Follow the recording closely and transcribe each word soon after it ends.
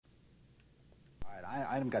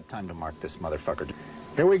I haven't got time to mark this motherfucker.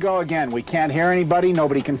 Here we go again. We can't hear anybody.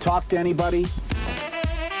 Nobody can talk to anybody.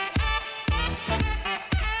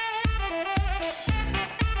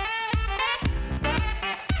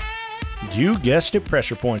 You guessed it,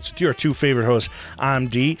 Pressure Points with your two favorite hosts. I'm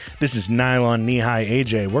D. This is Nylon Knee High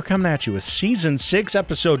AJ. We're coming at you with Season 6,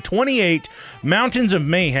 Episode 28, Mountains of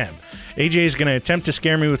Mayhem. AJ is going to attempt to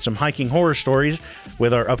scare me with some hiking horror stories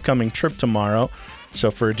with our upcoming trip tomorrow. So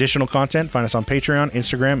for additional content, find us on Patreon,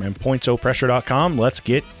 Instagram, and pointsopressure.com. Let's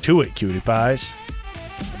get to it, cutie pies.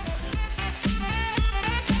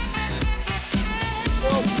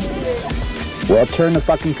 Well, turn the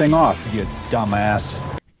fucking thing off, you dumbass.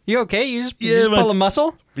 You okay? You just pull a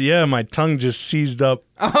muscle? Yeah, my tongue just seized up.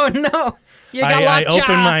 Oh no! You got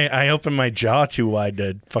lockjaw. I opened my jaw too wide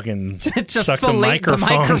to fucking suck the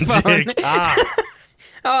microphone. Dick.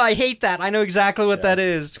 Oh, I hate that. I know exactly what that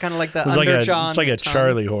is. It's kind of like the underjaw. It's like a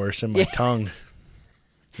Charlie horse in my tongue.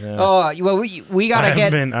 Yeah. Oh, well, we gotta I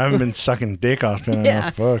haven't been sucking dick off.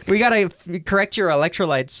 Yeah, fuck. We gotta correct your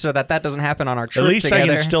electrolytes so that doesn't happen on our trip. At least together.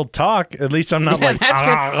 I can still talk. At least I'm not like. That's good.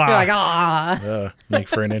 You're like make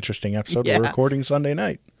for an interesting episode. Yeah. We're recording Sunday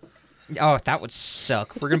night. Oh, that would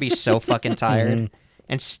suck. We're gonna be so fucking tired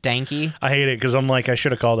and stanky. I hate it because I'm like I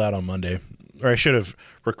should have called out on Monday, or I should have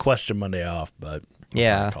requested Monday off, but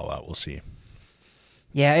yeah, call out. We'll see.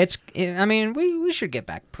 Yeah, I mean, we should get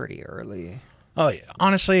back pretty early. Oh yeah,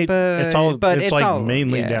 honestly, it's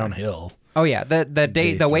mainly downhill. Oh yeah,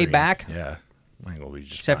 the way back. Yeah, I think we'll be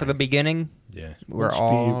just except fine. for the beginning. Yeah,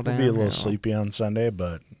 we'll be a little sleepy on Sunday,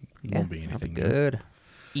 but it won't be anything good.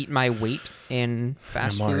 Eat my weight in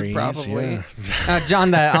fast food, probably. Yeah.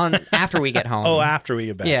 John, after we get home. Oh, after we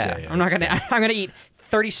get back. Yeah, I'm gonna eat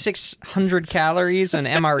 3,600 calories and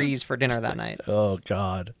MREs for dinner that night. Oh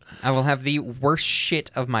God. I will have the worst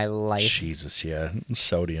shit of my life. Jesus, yeah.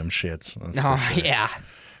 Sodium shits. Sure. Yeah.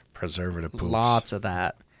 Preservative poops. Lots of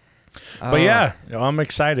that. But yeah, I'm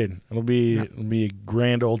excited. It'll be a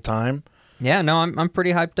grand old time. Yeah, no, I'm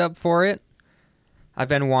pretty hyped up for it. I've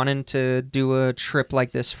been wanting to do a trip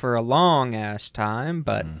like this for a long ass time,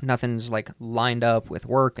 but nothing's like lined up with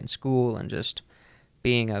work and school and just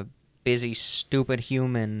being a busy, stupid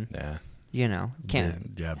human. Yeah. You know,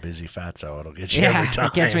 can't. Yeah, busy fatso. It'll get you every time.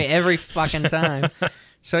 It gets me every fucking time.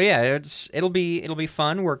 So yeah, it'll be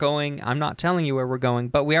fun. We're going. I'm not telling you where we're going,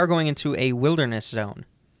 but we are going into a wilderness zone,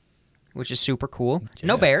 which is super cool. Yeah.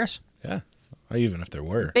 No bears. Yeah, even if there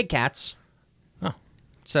were big cats. Oh,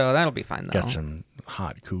 so that'll be fine though. Got some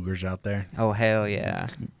hot cougars out there. Oh hell yeah!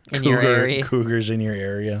 In your area, cougars in your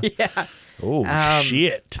area. Yeah. Oh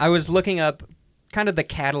shit! I was looking up kind of the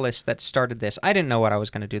catalyst that started this. I didn't know what I was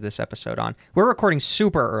going to do this episode on. We're recording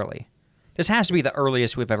super early. This has to be the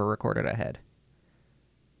earliest we've ever recorded ahead.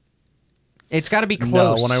 It's got to be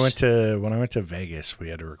close. No, when I went to Vegas, we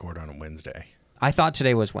had to record on a Wednesday. I thought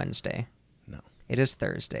today was Wednesday. No. It is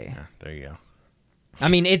Thursday. Yeah, there you go. I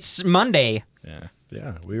mean, it's Monday.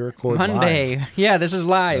 Yeah, we record Monday. live. Yeah, this is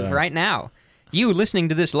live right now. You listening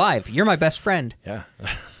to this live, you're my best friend. Yeah.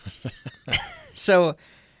 So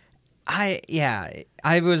I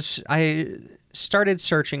started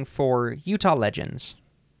searching for Utah legends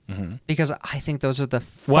because I think those are the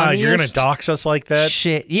funniest. Wow, you're gonna dox us like that?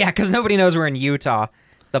 Shit, yeah, because nobody knows we're in Utah,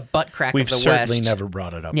 the butt crack of the West. We've certainly never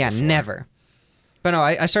brought it up. Yeah, before. never. But no,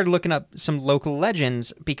 I started looking up some local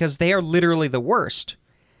legends because they are literally the worst.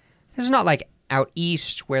 It's not like out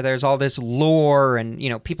east where there's all this lore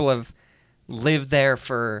and people have lived there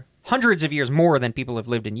for hundreds of years more than people have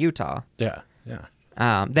lived in Utah. Yeah.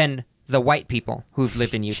 Than the white people who've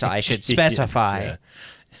lived in Utah, I should specify.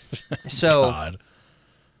 Yeah. So God.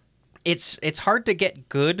 It's hard to get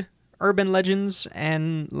good urban legends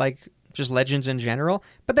and like just legends in general,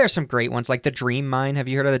 but there's some great ones like the Dream Mine. Have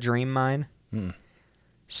you heard of the Dream Mine?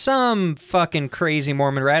 Some fucking crazy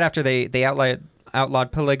Mormon right after they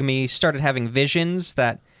outlawed polygamy started having visions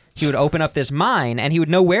that he would open up this mine and he would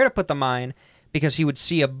know where to put the mine because he would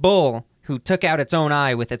see a bull who took out its own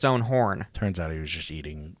eye with its own horn. Turns out he was just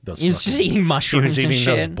eating those. He was just eating mushrooms. He was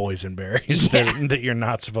eating and those shit. boysenberries that you're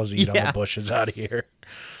not supposed to eat on the bushes out here.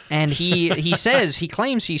 And he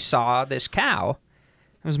claims he saw this cow.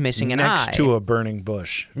 It was missing an eye. Next to a burning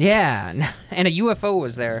bush. Yeah, and a UFO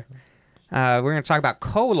was there. We're going to talk about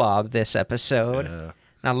Kolob this episode.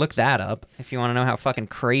 Now look that up if you want to know how fucking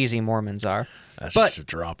crazy Mormons are. That's just a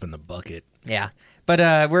drop in the bucket. Yeah.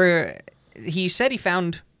 But he said he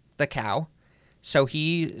found the cow. So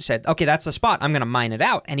he said, okay, that's the spot. I'm going to mine it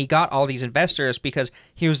out. And he got all these investors because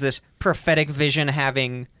he was this prophetic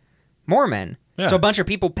vision-having Mormon. Yeah. So a bunch of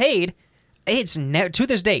people paid. It's to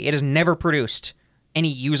this day, it has never produced any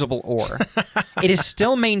usable ore. It is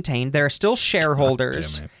still maintained. There are still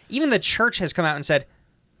shareholders. Damn it. Even the church has come out and said,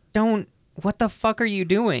 what the fuck are you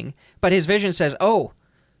doing? But his vision says,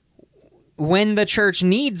 when the church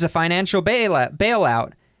needs a financial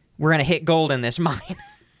bailout, we're going to hit gold in this mine.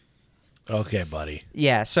 Okay, buddy.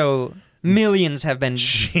 Yeah, so millions have been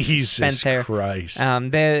Jesus spent there. Christ.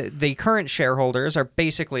 The current shareholders are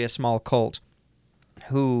basically a small cult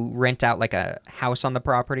who rent out like a house on the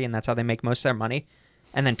property, and that's how they make most of their money,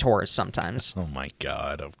 and then tours sometimes. Oh my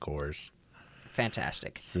God, of course.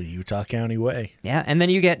 Fantastic. It's the Utah County way. Yeah, and then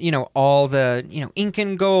you get, all the,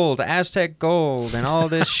 Incan gold, Aztec gold, and all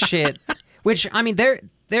this shit, which, I mean,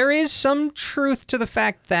 there is some truth to the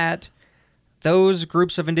fact that those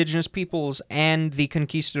groups of indigenous peoples and the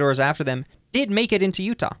conquistadors after them did make it into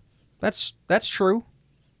Utah. That's true.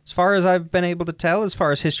 As far as I've been able to tell, as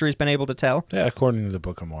far as history's been able to tell. Yeah, according to the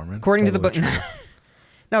Book of Mormon. According to the book.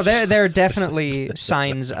 No, there are definitely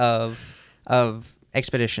signs of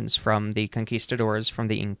expeditions from the conquistadors, from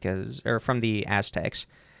the Incas, or from the Aztecs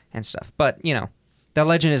and stuff. But, the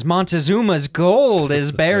legend is Montezuma's gold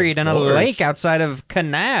is buried in a lake outside of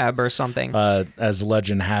Kanab or something. As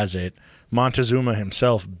legend has it, Montezuma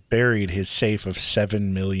himself buried his safe of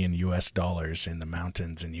 $7 million in the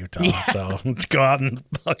mountains in Utah. Yeah. So go out and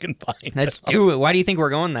fucking find Let's them. do it. Why do you think we're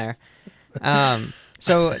going there?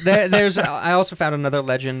 So there's. I also found another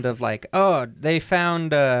legend of they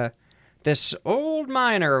found this old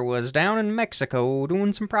miner was down in Mexico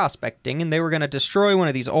doing some prospecting, and they were going to destroy one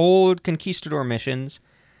of these old conquistador missions.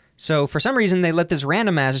 So for some reason, they let this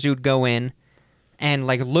random ass dude go in and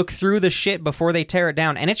look through the shit before they tear it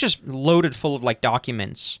down, and it's just loaded full of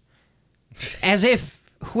documents, as if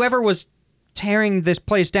whoever was tearing this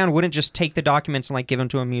place down wouldn't just take the documents and give them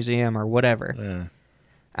to a museum or whatever. Yeah.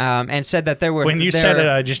 And said that there were. When you said it,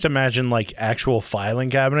 I just imagined actual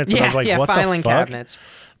filing cabinets, and I was like, "What filing the fuck?" cabinets.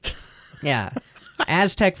 Yeah,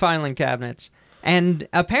 Aztec filing cabinets, and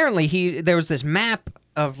apparently there was this map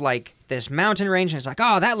of this mountain range, and it's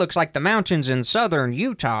oh, that looks like the mountains in southern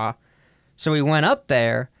Utah. So we went up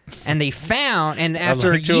there, and they found, and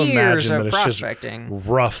after years of prospecting, just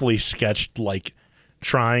roughly sketched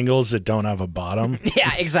triangles that don't have a bottom.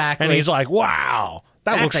 Yeah, exactly. And he's like, "Wow,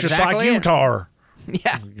 that That's looks just exactly like it." Utah."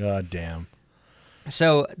 Yeah. God damn.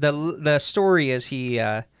 So the story is he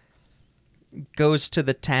goes to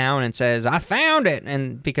the town and says, "I found it,"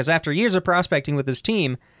 and because after years of prospecting with his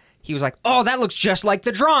team, he was like, "Oh, that looks just like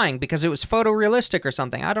the drawing," because it was photorealistic or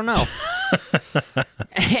something. I don't know.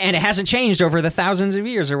 And it hasn't changed over the thousands of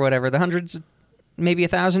years or whatever, the hundreds, maybe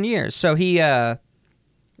 1,000 years. So he and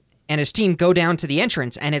his team go down to the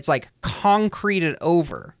entrance, and it's concreted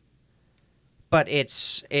over. But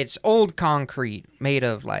it's old concrete made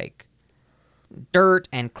of dirt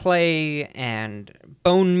and clay and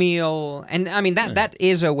bone meal. And I mean, that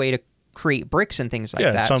is a way to create bricks and things like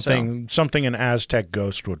that. Something an Aztec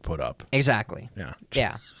ghost would put up. Exactly. Yeah.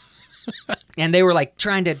 Yeah. And they were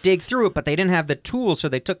trying to dig through it, but they didn't have the tools, so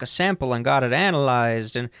they took a sample and got it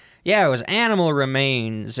analyzed. And yeah, it was animal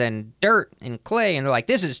remains and dirt and clay. And they're like,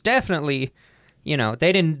 this is definitely,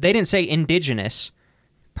 they didn't say indigenous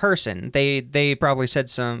person. They probably said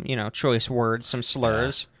some, choice words, some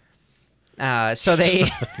slurs. So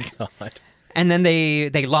they, God. and then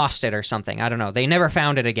they lost it or something. I don't know. They never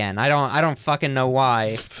found it again. I don't fucking know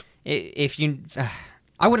why. If you,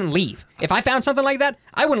 I wouldn't leave. If I found something like that,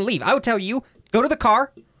 I wouldn't leave. I would tell you, go to the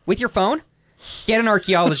car with your phone, get an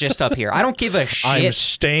archaeologist up here. I don't give a shit. I'm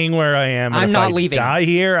staying where I am. And I'm if not I leaving. Die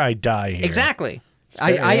here, I die here. Exactly.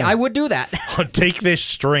 I would do that. Take this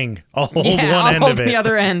string. I'll hold I'll one end hold of it. the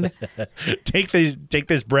other end. Take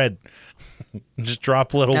this bread. Just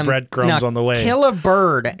drop little breadcrumbs on the way. Kill a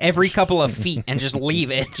bird every couple of feet and just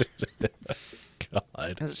leave it.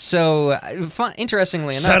 God. So,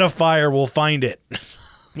 interestingly enough, set a fire. We'll find it.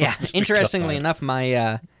 Yeah. Interestingly enough,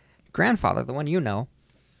 my grandfather, the one you know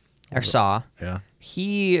or saw, Yeah.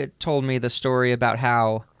 he told me the story about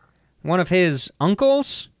how one of his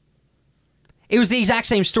uncles. It was the exact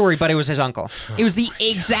same story, but it was his uncle. It was the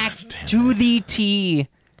exact to the T.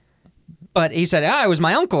 But he said, it was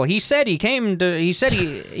my uncle. He said he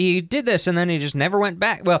did this, and then he just never went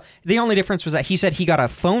back. Well, the only difference was that he said he got a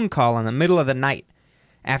phone call in the middle of the night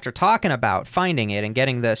after talking about finding it and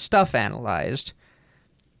getting the stuff analyzed.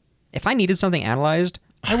 If I needed something analyzed,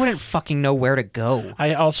 I wouldn't fucking know where to go.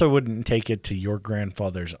 I also wouldn't take it to your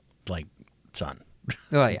grandfather's, son.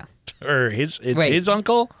 Oh, yeah. Or his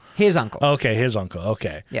uncle? His uncle. Okay, his uncle.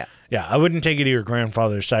 Okay. Yeah. Yeah, I wouldn't take it to your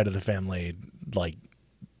grandfather's side of the family,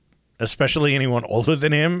 especially anyone older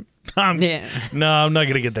than him. No, I'm not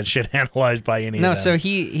going to get that shit analyzed by any of them. No, so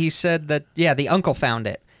he said that, the uncle found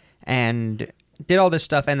it. And did all this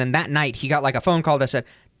stuff, and then that night he got like a phone call that said,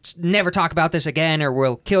 "Never talk about this again, or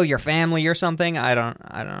we'll kill your family," or something. I don't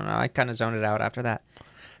know. I kind of zoned it out after that.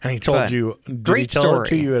 And he told you, did he tell it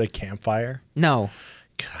to you at a campfire? No.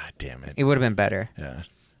 God damn it. It would have been better. Yeah.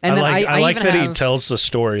 And then I like even that have... he tells the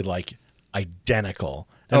story like identical.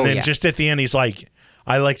 And then just at the end, he's like,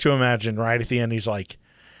 I like to imagine right at the end, he's like,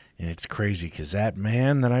 and it's crazy because that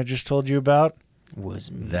man that I just told you about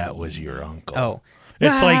that was your uncle. Oh.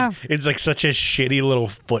 It's like such a shitty little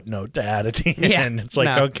footnote to add at the end. It's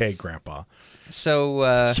like, okay, Grandpa. So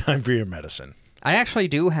it's time for your medicine. I actually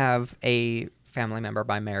do have a family member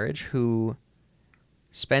by marriage who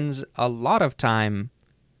spends a lot of time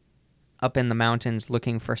up in the mountains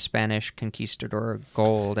looking for Spanish conquistador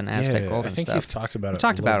gold and Aztec gold and stuff. I think you've talked about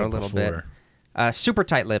it a little bit. Super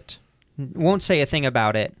tight-lipped. Won't say a thing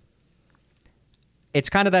about it. It's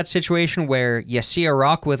kind of that situation where you see a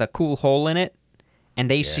rock with a cool hole in it, and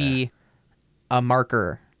they see a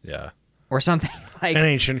marker. Yeah. Or something like... An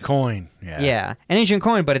ancient coin. Yeah. An ancient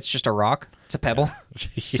coin, but it's just a rock. It's a pebble.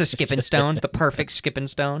 It's a skipping stone. The perfect skipping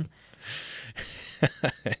stone.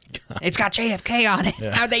 It's got JFK on it.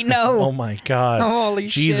 How'd they know? Oh, my God. Holy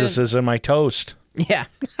Jesus shit. is in my toast. Yeah.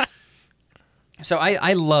 So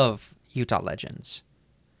I love Utah legends.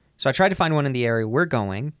 So I tried to find one in the area we're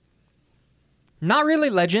going. Not really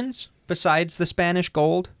legends, besides the Spanish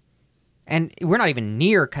gold. And we're not even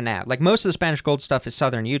near Kanab. Like, most of the Spanish gold stuff is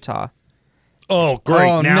southern Utah. Oh, great.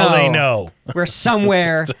 Oh, now no. they know. We're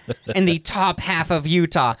somewhere in the top half of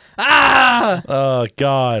Utah. Ah! Oh,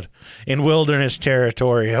 God. In wilderness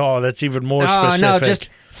territory. Oh, that's even more specific. Oh, no, just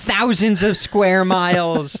thousands of square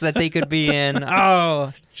miles that they could be in.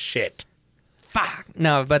 Oh. Shit. Fuck.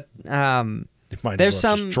 No, but there's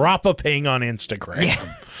some... just drop a ping on Instagram.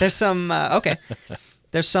 Yeah. There's some... okay.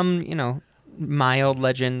 There's some, mild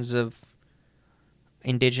legends of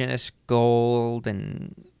indigenous gold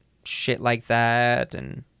and... shit like that,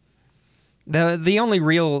 and the only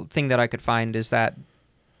real thing that I could find is that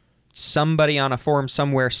somebody on a forum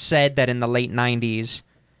somewhere said that in the late 90s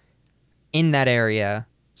in that area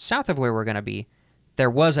south of where we're going to be, there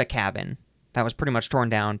was a cabin that was pretty much torn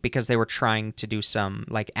down because they were trying to do some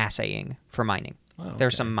like assaying for mining. Oh, okay.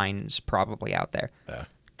 There's some mines probably out there.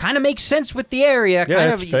 Kind of makes sense with the area. Yeah,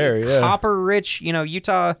 kind it's of fair. Copper rich,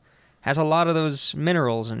 Utah has a lot of those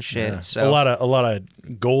minerals and shit. Yeah. So a lot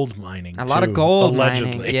of gold mining. A lot of gold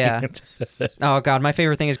allegedly. mining. Yeah. Oh God, my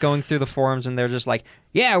favorite thing is going through the forums and they're just like,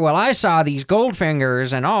 yeah, well, I saw these gold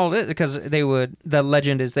fingers and all this, because the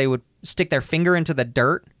legend is they would stick their finger into the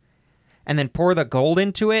dirt and then pour the gold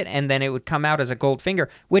into it, and then it would come out as a gold finger,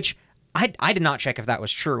 which I did not check if that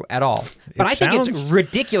was true at all. But I think it's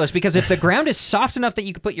ridiculous, because if the ground is soft enough that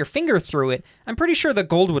you could put your finger through it, I'm pretty sure the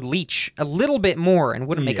gold would leach a little bit more and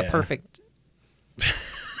wouldn't make a perfect...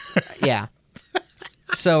 Yeah.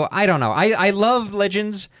 So, I don't know. I love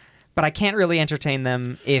legends, but I can't really entertain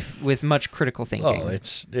them with much critical thinking. Oh,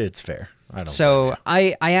 it's fair.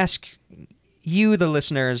 I ask you, the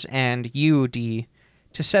listeners, and you, D,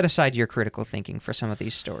 to set aside your critical thinking for some of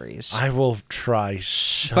these stories. I will try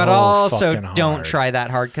so But also fucking hard. Don't try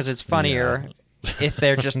that hard, because it's funnier if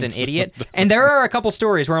they're just an idiot. And there are a couple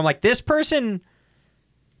stories where I'm like, this person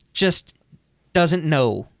just doesn't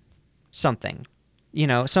know something.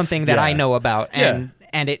 Something that I know about. And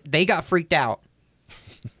they got freaked out.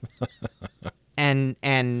 and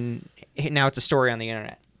now it's a story on the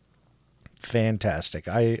internet. Fantastic.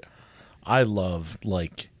 I love,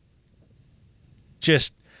 like,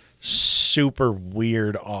 just super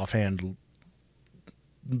weird offhand,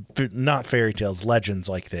 not fairy tales, legends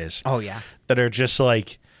like this. Oh, yeah. That are just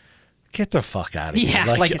like, get the fuck out of here.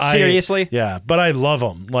 Yeah, seriously? Yeah, but I love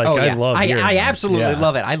them. Like, oh, yeah. I love hearing I absolutely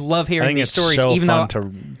love it. I love hearing these stories. I think it's so even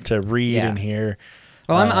fun to read and hear.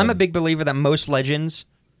 Well, I'm a big believer that most legends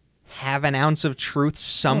have an ounce of truth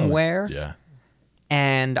somewhere. Yeah.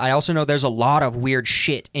 And I also know there's a lot of weird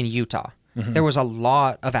shit in Utah. Mm-hmm. There was a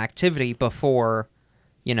lot of activity before,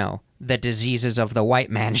 the diseases of the white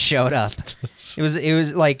man showed up. It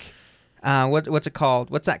was like, what's it called?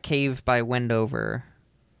 What's that cave by Wendover?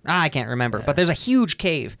 I can't remember. Yeah. But there's a huge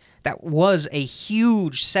cave that was a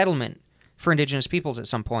huge settlement for indigenous peoples at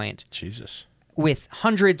some point. Jesus. With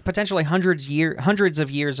potentially hundreds of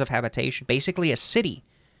years of habitation, basically a city.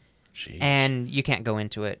 Jeez. And you can't go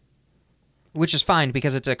into it, which is fine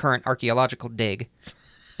because it's a current archaeological dig.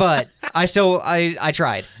 But I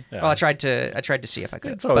tried. Yeah. Well, I tried to see if I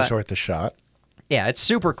could. It's always worth a shot. Yeah, it's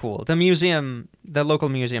super cool. The local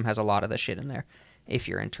museum has a lot of the shit in there, if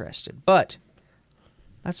you're interested. But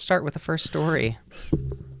let's start with the first story.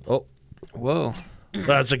 Oh, whoa,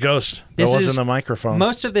 that's a ghost. That wasn't the microphone.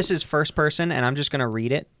 Most of this is first person, and I'm just gonna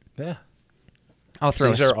read it. Yeah. I'll throw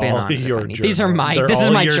These a are spin all on it if I your need. These are journal- my. they're This is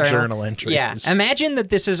all my your journal. journal entries. Yeah. Imagine that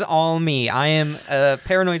this is all me. I am a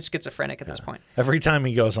paranoid schizophrenic at this point. Every time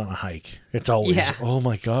he goes on a hike, it's always, Yeah. oh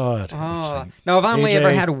my God. It's Oh. like, No, I've only AJ.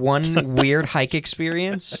 ever had one weird hike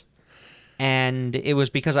experience, and it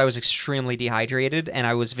was because I was extremely dehydrated and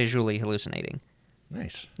I was visually hallucinating.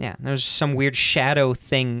 Nice. Yeah, there was some weird shadow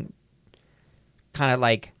thing, kind of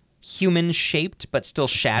like human shaped but still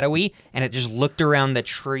shadowy, and it just looked around the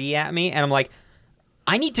tree at me, and I'm like,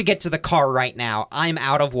 I need to get to the car right now. I'm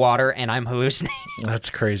out of water and I'm hallucinating. That's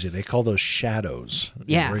crazy. They call those shadows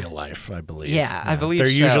in real life, I believe. Yeah, I believe They're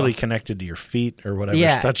so. usually connected to your feet or whatever's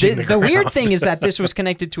Yeah, touching the the ground. weird thing is that this was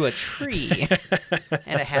connected to a tree,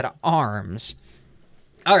 and it had arms.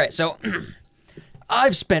 All right, so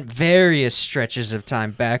I've spent various stretches of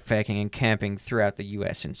time backpacking and camping throughout the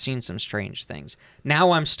U.S. and seen some strange things.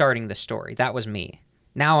 Now I'm starting the story. That was me.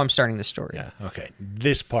 Now I'm starting the story. Yeah, okay.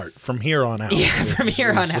 This part, from here on out. Yeah, from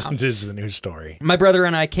here on out. This is the new story. My brother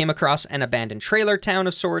and I came across an abandoned trailer town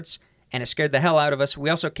of sorts, and it scared the hell out of us. We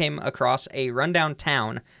also came across a rundown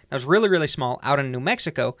town that was really, really small out in New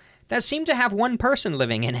Mexico that seemed to have one person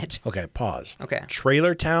living in it. Okay, pause. Okay.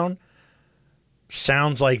 Trailer Town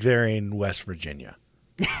sounds like they're in West Virginia.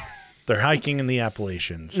 They're hiking in the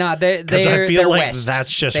Appalachians. No, I they're feel like west.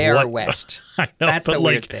 that's just they what are west. I know. That's but the like,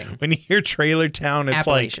 weird thing. when you hear Trailer Town, it's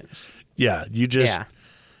Appalachians. you just Yeah.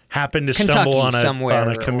 happen to Kentucky stumble on somewhere,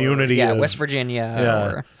 a community or, of West Virginia,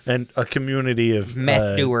 or and a community of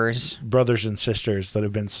meth doers, brothers and sisters that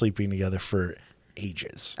have been sleeping together for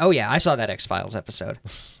ages. Oh yeah, I saw that X-Files episode.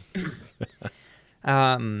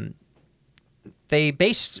 They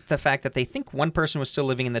based the fact that they think one person was still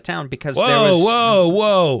living in the town because there was...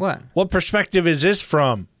 Whoa. What? What perspective is this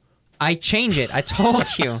from? I change it. I told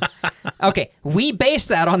you. Okay, we based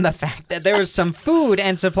that on the fact that there was some food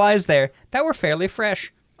and supplies there that were fairly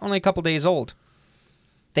fresh, only a couple days old.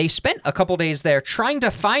 They spent a couple days there trying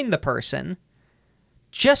to find the person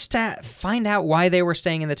just to find out why they were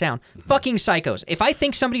staying in the town. Fucking psychos. If I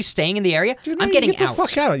think somebody's staying in the area, Dude, I'm no, getting get the out.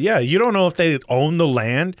 fuck out. Yeah, you don't know if they own the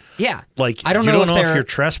land. Yeah. Like, I don't you know don't know if they're you're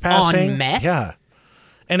trespassing. on meth. Yeah.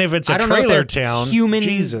 And if it's a I don't know if trailer they're town, human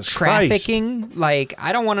Jesus Christ. trafficking. Like,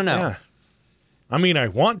 I don't want to know. Yeah. I mean, I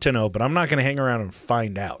want to know, but I'm not going to hang around and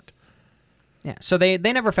find out. Yeah, so they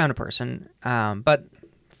never found a person, but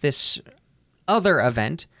this other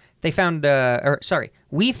event, we found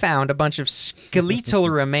a bunch of skeletal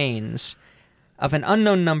remains of an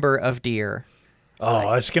unknown number of deer. Oh,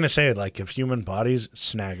 I was going to say, like, if human bodies,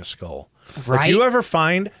 snag a skull. Right? If you ever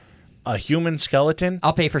find a human skeleton,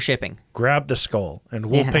 I'll pay for shipping. grab the skull, and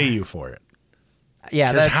we'll pay you for it. Yeah,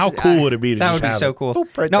 'Cause that's how cool would it be to that just would be have so it? cool.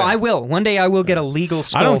 Boop, right no, there. I will. One day I will get a legal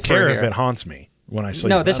skull. I don't for care if here. it haunts me when I sleep.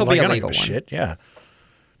 No, this'll I'm be a like, I don't legal give a one. Shit, yeah.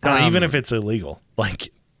 No, even if it's illegal, like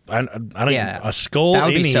I don't. Yeah, a skull that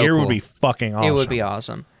would in be so here cool. would be fucking awesome. It would be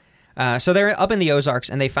awesome. So they're up in the Ozarks,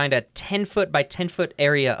 and they find a 10-foot by 10-foot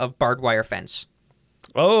area of barbed wire fence.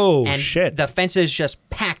 Oh And shit! the fence is just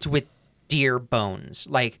packed with deer bones.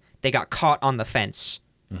 Like, they got caught on the fence,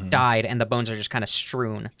 died, and the bones are just kind of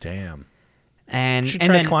strewn. Damn. And, You should and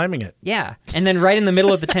try then, climbing it. Yeah. And then right in the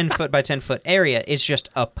middle of the 10-foot by 10-foot area is just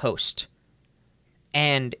a post.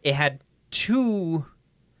 And it had 2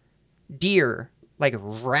 deer, like,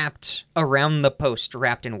 wrapped around the post,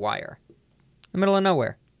 wrapped in wire. In the middle of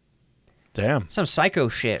nowhere. Damn. Some psycho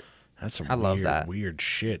shit. That's some I love weird, that. weird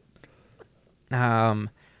shit.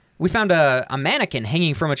 We found a mannequin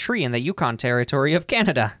hanging from a tree in the Yukon Territory of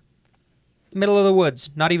Canada. Middle of the woods,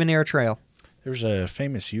 not even near a trail. There's a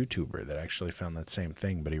famous YouTuber that actually found that same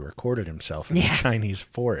thing, but he recorded himself in Yeah. a Chinese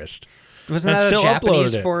forest. Wasn't And that a still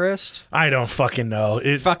Japanese uploaded it. forest? I don't fucking know.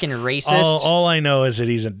 Fucking racist. All I know is that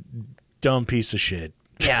he's a dumb piece of shit.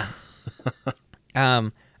 Yeah.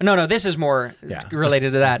 No, this is more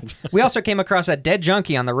related to that. We also came across a dead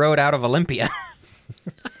junkie on the road out of Olympia.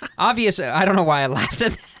 Obvious. I don't know why I laughed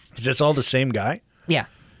at that. Is this all the same guy? Yeah.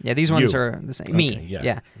 Yeah, these ones You. are the same. Me. Okay,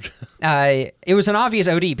 yeah. Yeah. It was an obvious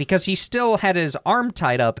OD because he still had his arm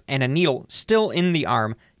tied up and a needle still in the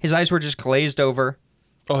arm. His eyes were just glazed over.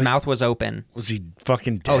 His mouth was open. Was he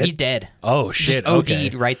fucking dead? Oh, he's dead. Oh shit! Just OD'd Okay.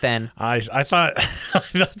 right then. I thought I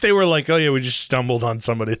thought they were like, oh yeah, we just stumbled on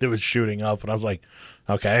somebody that was shooting up, and I was like,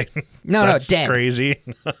 okay, No, that's dead. crazy.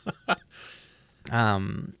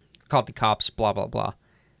 Called the cops, blah, blah, blah.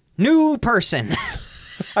 New person.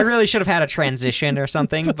 I really should have had a transition or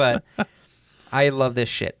something, but I love this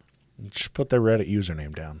shit. Just put their Reddit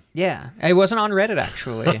username down. Yeah. It wasn't on Reddit,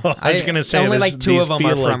 actually. I was gonna say only this, like 2 these of them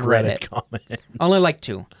feel are from like Reddit. comments. Only like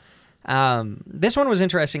 2. This one was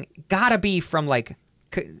interesting. Gotta be from like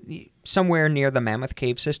somewhere near the Mammoth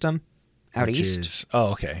Cave system out Which east. is,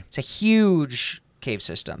 oh okay. It's a huge cave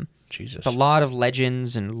system. Jesus. With a lot of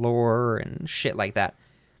legends and lore and shit like that.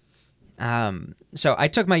 So I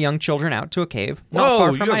took my young children out to a cave not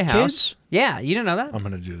far from my house. Kids? Yeah, you didn't know that? I'm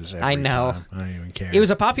going to do this every I know. time. I don't even care. It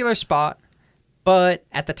was a popular spot, but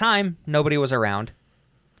at the time, nobody was around.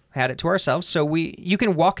 Had it to ourselves, so you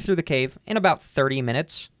can walk through the cave in about 30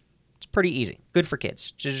 minutes. It's pretty easy. Good for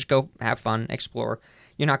kids. Just go have fun, explore.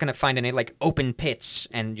 You're not going to find any like open pits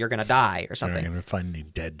and you're going to die or something. You're not going to find any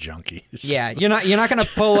dead junkies. Yeah, you're not going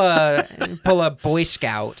to pull a Boy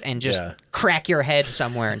Scout and just crack your head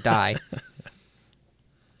somewhere and die.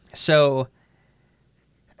 So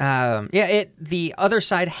the other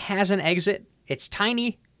side has an exit. It's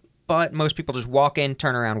tiny, but most people just walk in,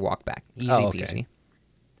 turn around, walk back. Easy peasy.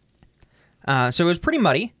 So it was pretty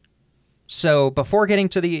muddy. So before getting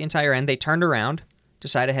to the entire end, they turned around,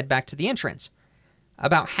 decided to head back to the entrance.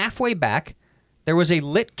 About halfway back, there was a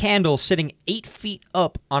lit candle sitting 8 feet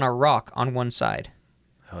up on a rock on one side.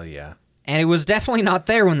 Oh, yeah. And it was definitely not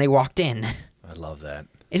there when they walked in. I love that.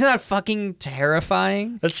 Isn't that fucking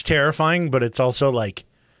terrifying? That's terrifying, but it's also like,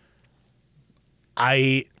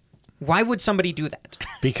 Why would somebody do that?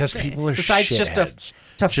 Because people are besides shitheads.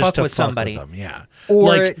 to fuck with somebody. With them, yeah.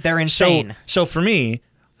 Or they're insane. So for me,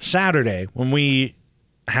 Saturday, when we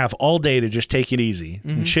have all day to just take it easy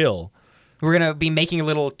and chill. We're going to be making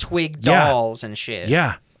little twig dolls and shit.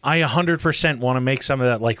 Yeah. I 100% want to make some of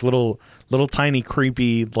that like little tiny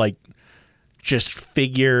creepy like just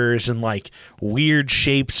figures and like weird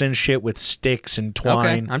shapes and shit with sticks and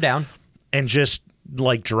twine. Okay, I'm down. And just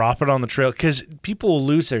like drop it on the trail because people will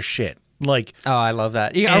lose their shit. Like, oh, I love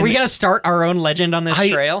that. Are we going to start our own legend on this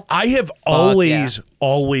trail? I have always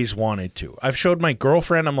wanted to. I've showed my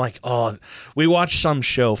girlfriend. I'm like, oh, we watched some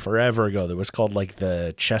show forever ago that was called like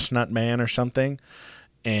the Chestnut Man or something.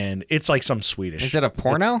 And it's like some Swedish. Is it a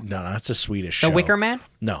porno? No, it's a Swedish show. The Wicker Man?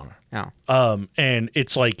 No. And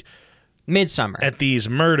it's like Midsummer. At these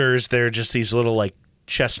murders, they're just these little like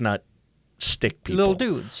chestnut stick people. Little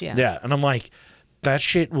dudes, yeah. Yeah. And I'm like, that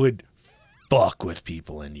shit would fuck with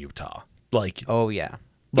people in Utah. Like, oh yeah,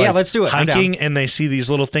 like yeah. Let's do it. Hiking, and they see these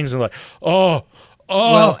little things and like, oh.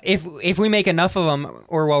 Well, if we make enough of them,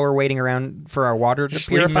 or while we're waiting around for our water to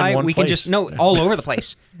purify, we can just all over the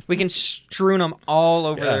place. We can strewn them all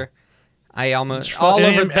over. Yeah. Over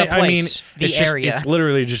the place, the area. It's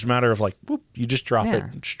literally just a matter of like, whoop, you just drop it,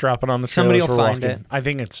 just drop it on the trail. Somebody will find it. I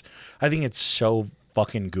think it's so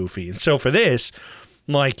fucking goofy. And so for this,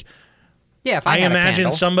 like, yeah, if I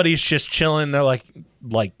imagine somebody's just chilling. They're like.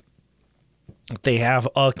 They have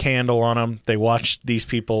a candle on them. They watch these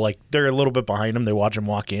people, like, they're a little bit behind them. They watch them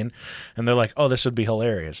walk in, and they're like, oh, this would be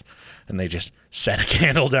hilarious. And they just set a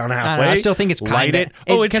candle down halfway. I still think it's light it.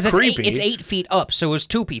 Oh, it's creepy. It's 8 feet up, so it was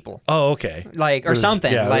 2 people. Oh, okay.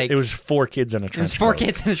 Something. Yeah, like, it was 4 kids in a trench coat. It was 4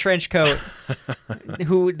 kids in a trench coat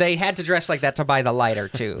who they had to dress like that to buy the lighter,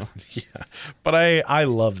 too. Yeah. But I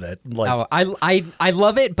love that. Like, I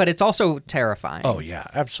love it, but it's also terrifying. Oh, yeah,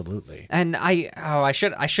 absolutely. And I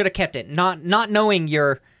should have kept it. Not knowing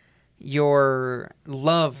your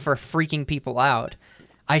love for freaking people out.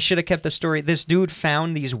 I should have kept the story. This dude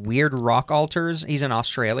found these weird rock altars. He's in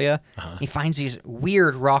Australia. He finds these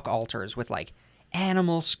weird rock altars with like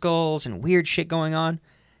animal skulls and weird shit going on.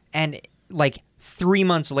 And like 3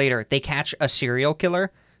 months later, they catch a serial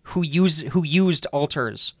killer who used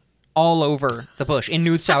altars all over the bush in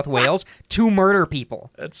New South Wales to murder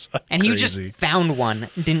people. That's and crazy. He just found one,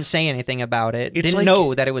 didn't say anything about it, it's didn't like,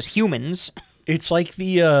 know that it was humans. It's like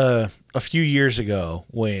the a few years ago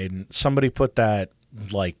when somebody put that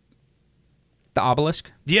like the obelisk.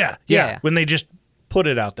 Yeah. When they just put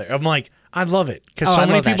it out there, I'm like, I love it because so I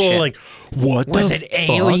many people are like, "What was the it? Fuck?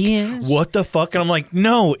 Aliens? What the fuck?" And I'm like,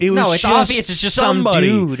 "No, it's just obvious. It's just somebody.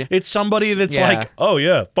 Some dude. It's somebody that's like, oh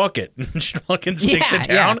yeah, fuck it, just fucking sticks it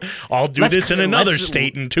down. I'll do this in another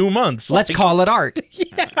state in 2 months. Let's call it art.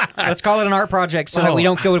 Let's call it an art project so that we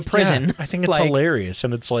don't go to prison. Yeah, I think it's hilarious,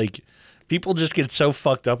 and it's like people just get so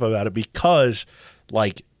fucked up about it because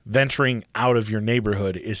like venturing out of your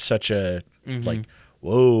neighborhood is such a like,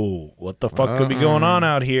 whoa, what the fuck could be going on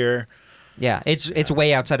out here? Yeah, it's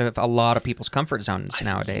way outside of a lot of people's comfort zones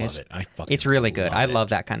nowadays. Love it. It's really good. I love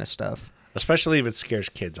that kind of stuff. Especially if it scares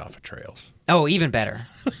kids off of trails. Oh, even better.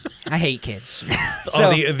 I hate kids.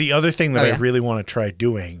 The other thing that I really want to try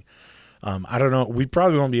doing, I don't know, we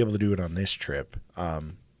probably won't be able to do it on this trip,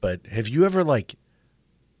 but have you ever like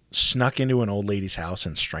snuck into an old lady's house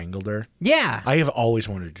and strangled her? Yeah. I have always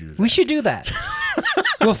wanted to do that. We should do that.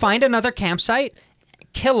 We'll find another campsite,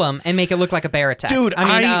 kill them and make it look like a bear attack. Dude,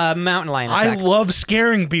 mountain lion attack. I love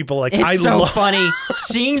scaring people. Like, It's so funny.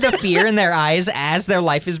 Seeing the fear in their eyes as their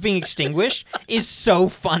life is being extinguished is so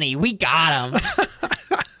funny. We got them.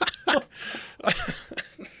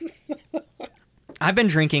 I've been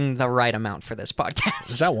drinking the right amount for this podcast.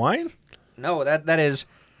 Is that wine? No, that is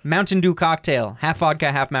Mountain Dew cocktail. Half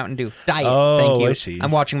vodka, half Mountain Dew. Diet, Oh, thank you. I see.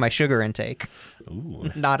 I'm watching my sugar intake.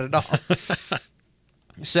 Ooh. Not at all.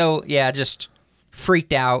 So, yeah, just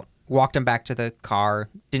freaked out. Walked him back to the car.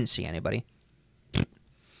 Didn't see anybody.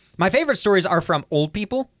 My favorite stories are from old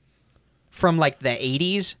people. From, like, the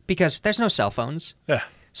 80s. Because there's no cell phones. Yeah.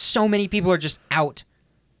 So many people are just out.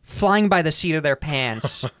 Flying by the seat of their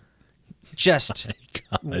pants. Just,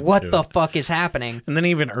 what the fuck is happening? And then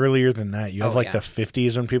even earlier than that, you have the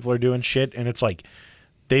 50s when people are doing shit, and it's like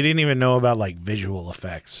they didn't even know about like visual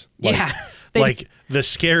effects. Like, Yeah. Like the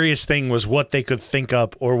scariest thing was what they could think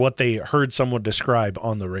up or what they heard someone describe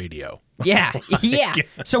on the radio. Yeah, yeah.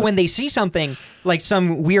 So when they see something like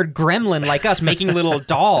some weird gremlin like us making little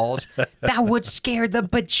dolls, that would scare the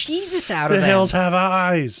bejesus out of The them. hills have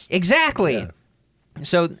eyes. Exactly. Yeah.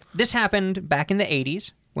 So this happened back in the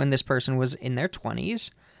 80s when this person was in their 20s.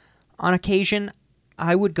 On occasion,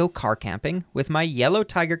 I would go car camping with my yellow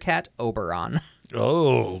tiger cat, Oberon.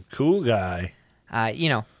 Oh, cool guy.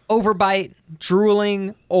 Overbite,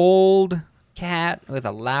 drooling, old cat with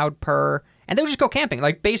a loud purr. And they would just go camping.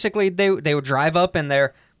 Like, basically, they would drive up in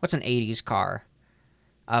their, what's an 80s car?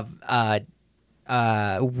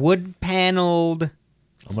 Wood-paneled...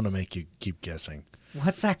 I'm going to make you keep guessing.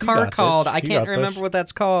 What's that car called? I can't remember what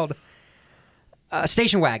that's called.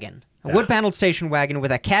 Station wagon. A wood-paneled station wagon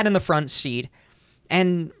with a cat in the front seat.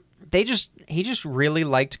 And he just really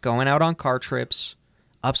liked going out on car trips,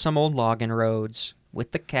 up some old logging roads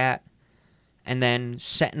with the cat, and then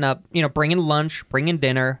setting up, bringing lunch, bringing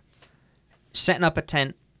dinner, setting up a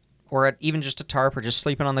tent, or even just a tarp, or just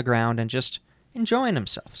sleeping on the ground and just enjoying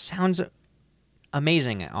himself. Sounds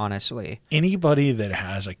amazing, honestly. Anybody that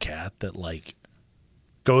has a cat that, like,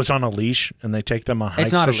 goes on a leash and they take them on hikes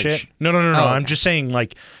It's not and a shit. leash. No. Oh, I'm okay. just saying,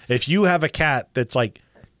 like, if you have a cat that's, like,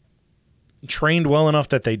 trained well enough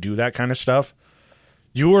that they do that kind of stuff,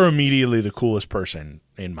 you are immediately the coolest person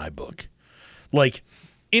in my book. Like,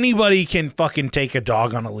 anybody can fucking take a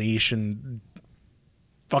dog on a leash, and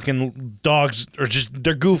fucking dogs are just,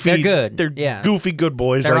 they're goofy. They're good. They're goofy good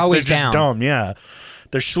boys. They're like, always they're just down. dumb. Yeah.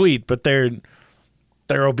 They're sweet, but they're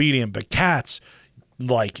obedient. But cats,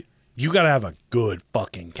 like, you got to have a good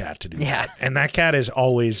fucking cat to do that. And that cat is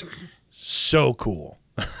always so cool.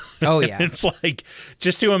 Oh, yeah. It's like,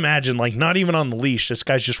 just to imagine, like, not even on the leash, this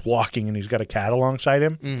guy's just walking and he's got a cat alongside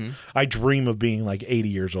him. Mm-hmm. I dream of being like 80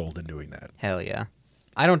 years old and doing that. Hell yeah.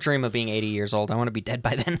 I don't dream of being 80 years old. I want to be dead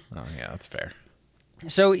by then. Oh, yeah, that's fair.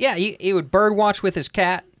 So, yeah, he would bird watch with his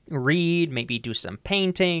cat, read, maybe do some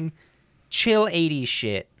painting, chill 80s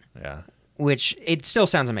shit. Yeah. Which, it still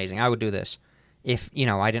sounds amazing. I would do this if,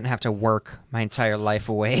 I didn't have to work my entire life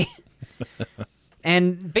away.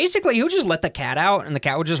 And basically, he would just let the cat out, and the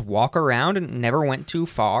cat would just walk around and never went too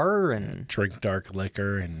far. And drink dark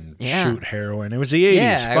liquor and Yeah. shoot heroin. It was the 80s.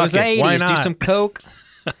 Yeah, Fuck it was the 80s. Why not? Do some coke.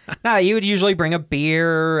 No, you would usually bring a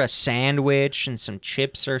beer, a sandwich, and some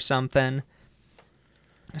chips or something.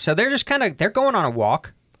 So they're just they're going on a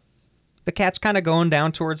walk. The cat's kind of going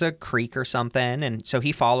down towards a creek or something, and so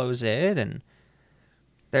he follows it, and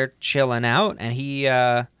they're chilling out, and he's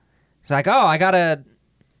like, oh, I gotta...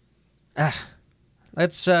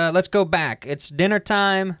 Let's go back. It's dinner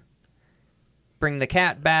time. Bring the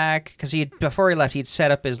cat back, because before he left, he'd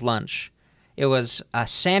set up his lunch. It was a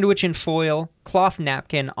sandwich in foil, cloth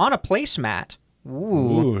napkin on a placemat.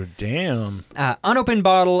 Ooh, damn. Unopened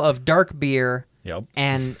bottle of dark beer. Yep.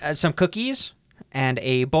 And some cookies and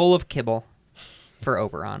a bowl of kibble for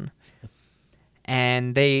Oberon.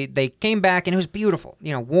 And they came back, and it was beautiful.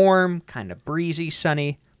 Warm, kind of breezy,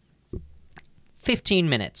 sunny. 15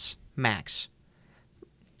 minutes max.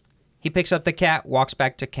 He picks up the cat, walks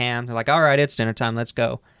back to Cam. They're like, all right, it's dinner time. Let's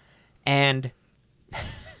go. And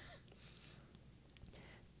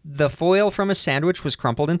the foil from a sandwich was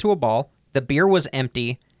crumpled into a ball. The beer was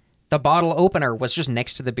empty. The bottle opener was just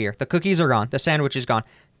next to the beer. The cookies are gone. The sandwich is gone.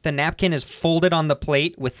 The napkin is folded on the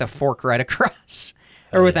plate with the fork right across.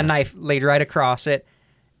 Or with a knife laid right across it.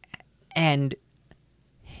 And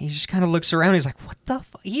he just kind of looks around. He's like, what the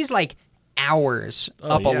fuck? He's like hours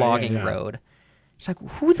up a logging road. He's like,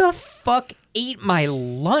 who the fuck ate my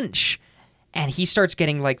lunch? And he starts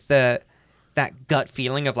getting like that gut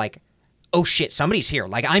feeling of like, oh shit, somebody's here.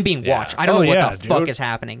 Like, I'm being watched. I don't know what the fuck is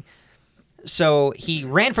happening. So he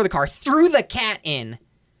ran for the car, threw the cat in,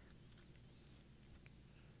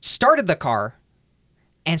 started the car,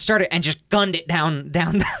 and just gunned it down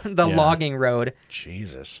the logging road.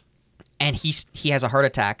 Jesus. And he has a heart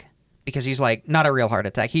attack because he's like, not a real heart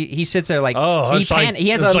attack. He sits there like, he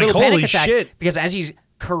has a little panic attack because as he's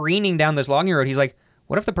careening down this logging road, he's like,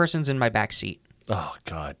 what if the person's in my back seat? Oh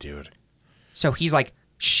God, dude. So he's like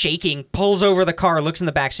shaking, pulls over the car, looks in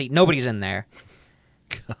the back seat. Nobody's in there.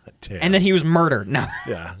 God damn. And then he was murdered. No.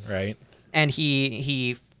 Yeah, right. And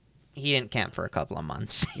he didn't camp for a couple of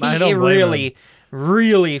months. I don't It blame him.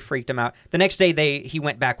 really freaked him out. The next day he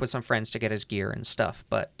went back with some friends to get his gear and stuff,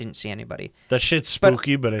 but didn't see anybody. That shit's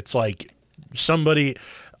spooky, but it's like somebody.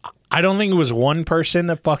 I don't think it was one person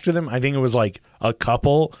that fucked with him. I think it was like a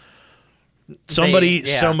couple. Somebody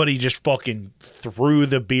just fucking threw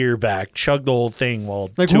the beer back, chugged the whole thing while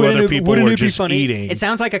two other people were just eating. It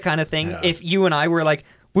sounds like a kind of thing if you and I were like,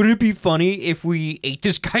 wouldn't it be funny if we ate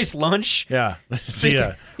this guy's lunch? Yeah.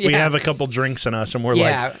 So, we have a couple drinks in us and we're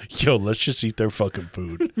like, yo, let's just eat their fucking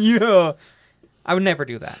food. Yeah. I would never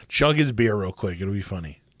do that. Chug his beer real quick. It'll be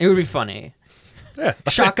funny. It would be funny. Yeah.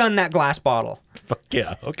 Shotgun that glass bottle. Fuck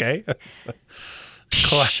yeah. Okay.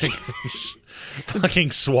 Classic.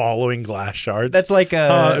 Fucking swallowing glass shards. That's like it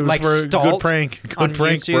was like for a Stalt good prank. Good on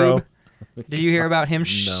prank, YouTube. bro. Did you hear about him?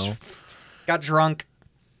 No. Got drunk,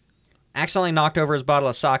 accidentally knocked over his bottle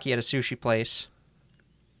of sake at a sushi place.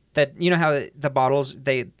 That, you know how the bottles,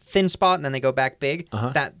 they thin spot and then they go back big?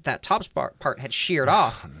 That top part had sheared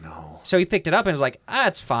off. No. So he picked it up and was like,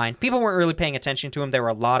 it's fine. People weren't really paying attention to him. There were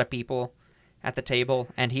a lot of people at the table,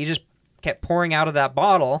 and he just kept pouring out of that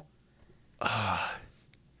bottle. A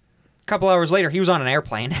couple hours later, he was on an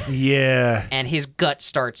airplane. Yeah. And his gut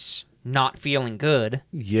starts not feeling good.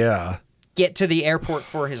 Yeah. Get to the airport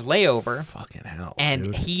for his layover. Fucking hell, and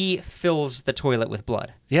dude. he fills the toilet with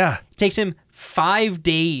blood. Yeah. It takes him 5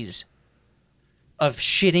 days of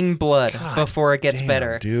shitting blood before it gets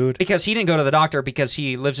better. Dude. Because he didn't go to the doctor because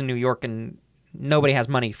he lives in New York and nobody has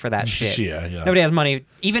money for that shit. Yeah. Nobody has money.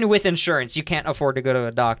 Even with insurance, you can't afford to go to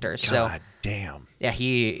a doctor. God damn. Yeah,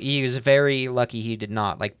 he was very lucky he did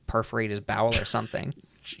not like perforate his bowel or something.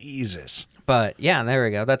 Jesus. But yeah, there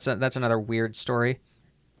we go. That's another weird story.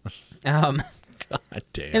 God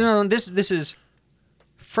damn. And, this is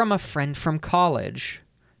from a friend from college.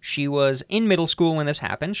 She was in middle school when this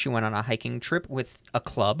happened. She went on a hiking trip with a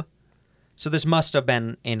club. So this must have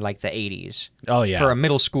been in like the 80s. Oh, yeah. For a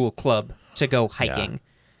middle school club to go hiking.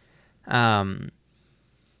 Yeah.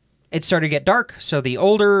 It started to get dark, so the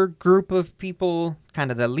older group of people, kind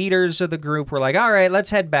of the leaders of the group, were like, all right,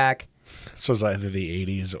 let's head back. So it's either the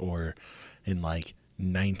 80s or in like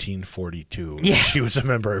 1942. Yeah. She was a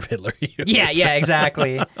member of Hitler Youth. Yeah,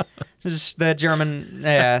 exactly. Just the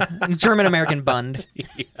German-American Bund. Yeah.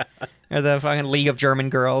 Or the fucking League of German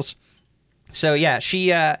Girls. So yeah,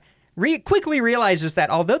 she quickly realizes that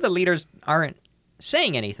although the leaders aren't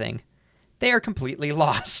saying anything, they are completely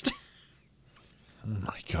lost. Oh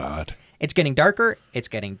my God. It's getting darker. It's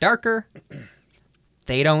getting darker.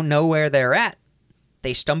 They don't know where they're at.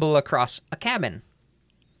 They stumble across a cabin.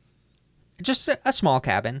 Just a small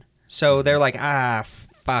cabin. So they're like,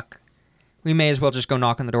 fuck. We may as well just go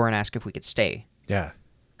knock on the door and ask if we could stay. Yeah.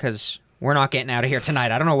 Because we're not getting out of here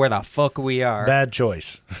tonight. I don't know where the fuck we are. Bad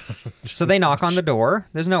choice. So they knock on the door.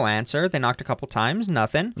 There's no answer. They knocked a couple times.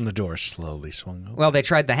 Nothing. And the door slowly swung open. Well, they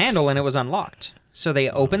tried the handle and it was unlocked. So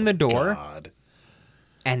they opened the door. God.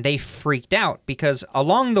 And they freaked out because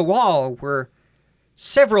along the wall were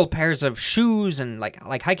several pairs of shoes and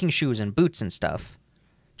like hiking shoes and boots and stuff.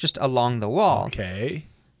 Just along the wall. Okay.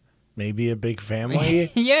 Maybe a big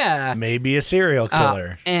family. Yeah. Maybe a serial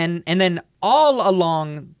killer. And then all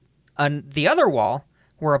along the other wall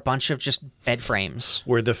were a bunch of just bed frames.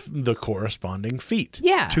 Were the corresponding feet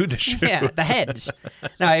Yeah. to the shoes. Yeah, the heads.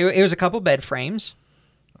 No, it was a couple bed frames.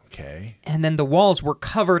 Okay. And then the walls were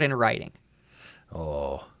covered in writing.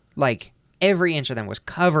 Oh. Like, every inch of them was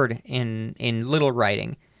covered in little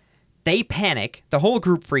writing. They panic. The whole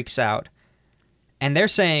group freaks out. And they're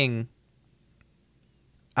saying,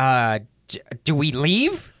 do we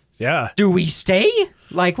leave? Yeah. Do we stay?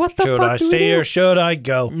 Like, what the fuck do we do? Should I stay or should I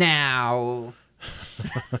go? Now.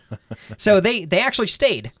 So they actually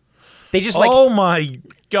stayed. They just like... Oh my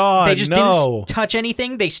God, They just didn't touch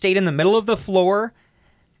anything. They stayed in the middle of the floor.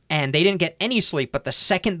 And they didn't get any sleep, but the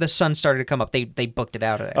second the sun started to come up, they booked it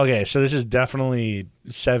out of there. Okay, so this is definitely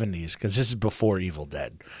 70s, because this is before Evil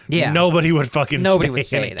Dead. Yeah. Nobody would fucking Nobody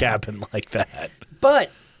stay would in a stay there. cabin like that.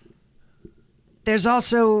 But there's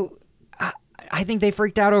also, I think they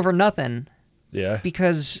freaked out over nothing. Yeah.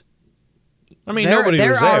 Because I mean, nobody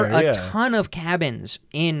was there. There are a ton of cabins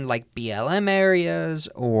in like BLM areas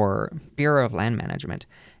or Bureau of Land Management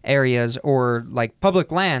areas or like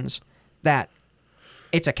public lands that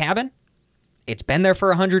It's a cabin. It's been there for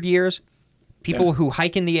 100 years. People who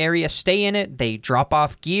hike in the area stay in it. They drop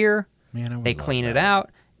off gear. Man, they clean it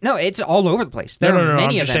out. No, it's all over the place. There no, are many I'm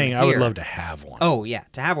of just them saying here. I would love to have one. Oh, yeah.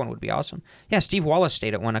 To have one would be awesome. Yeah, Steve Wallace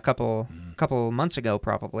stayed at one a couple months ago,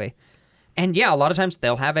 probably. And yeah, a lot of times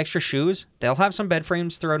they'll have extra shoes. They'll have some bed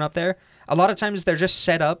frames thrown up there. A lot of times they're just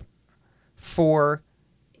set up for,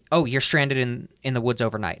 oh, you're stranded in the woods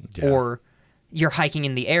overnight. Yeah. Or you're hiking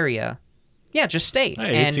in the area. Yeah, just stay.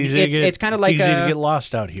 Hey, and it's easy to get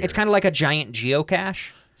lost out here. It's kind of like a giant geocache.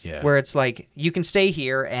 Yeah. Where it's like, you can stay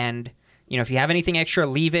here and, you know, if you have anything extra,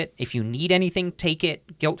 leave it. If you need anything, take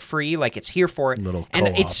it guilt-free. Like, it's here for it. Little and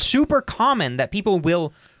co-op. it's super common that people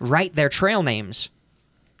will write their trail names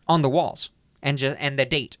on the walls and the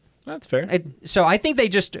date. That's fair. So I think they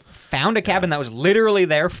just found a cabin that was literally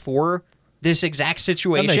there for this exact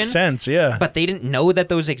situation. That makes sense, yeah. But they didn't know that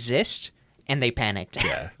those exist, and they panicked.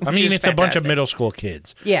 Yeah. Which I mean, is it's a bunch of fantastic. middle school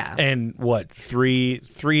kids. Yeah. And what, three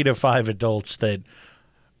to five adults that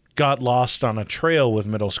got lost on a trail with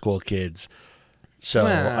middle school kids. So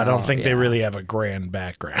I don't think they really have a grand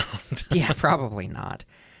background. Yeah, probably not.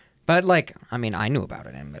 But, like, I mean, I knew about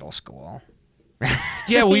it in middle school.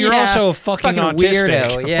 Yeah, well, you're also fucking autistic.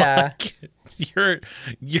 Weirdo, yeah. Like,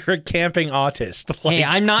 you're a camping autist. Like, Hey,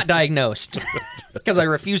 I'm not diagnosed because I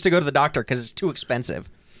refuse to go to the doctor because it's too expensive.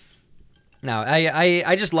 No,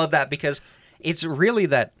 I just love that because it's really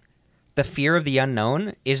that the fear of the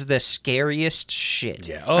unknown is the scariest shit.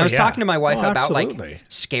 Yeah. I was talking to my wife about absolutely. like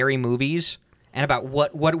scary movies and about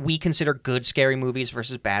what we consider good scary movies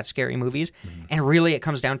versus bad scary movies. Mm-hmm. And really it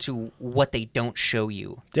comes down to what they don't show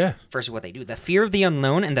you versus what they do. The fear of the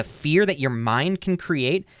unknown and the fear that your mind can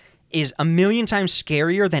create is a million times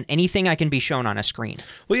scarier than anything I can be shown on a screen.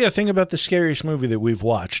 Well, yeah, think about the scariest movie that we've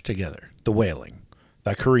watched together, The Wailing,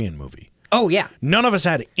 that Korean movie. Oh, yeah. None of us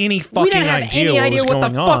had any fucking idea what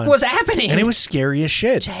the fuck was happening. And it was scary as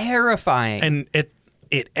shit. Terrifying. And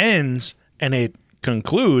it ends and it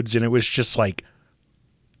concludes and it was just like,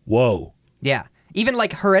 whoa. Yeah. Even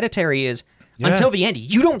like Hereditary is, until the end,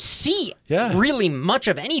 you don't see really much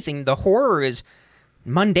of anything. The horror is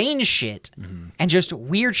mundane shit and just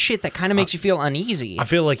weird shit that kind of makes you feel uneasy. I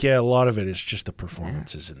feel like, a lot of it is just the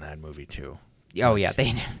performances in that movie, too. Oh, yeah.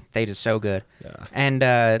 They did so good. Yeah.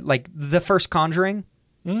 And, like, the first Conjuring.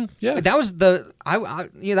 That was that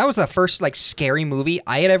was the first, like, scary movie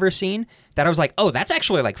I had ever seen that I was like, oh, that's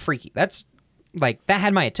actually, like, freaky. That's, like, that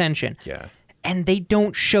had my attention. Yeah. And they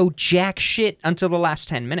don't show jack shit until the last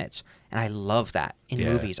 10 minutes. And I love that in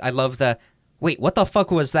movies. I love wait, what the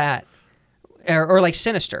fuck was that? Or like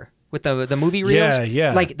Sinister with the movie reels.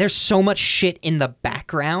 Yeah. Like, there's so much shit in the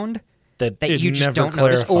background that you just never don't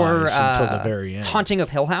notice. Or until the very end. Haunting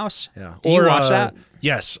of Hill House. Yeah. Do you watch that?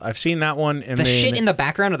 Yes, I've seen that one. And the shit in the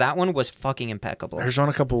background of that one was fucking impeccable. There's one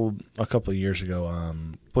a couple of years ago,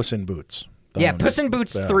 Puss in Boots. Puss in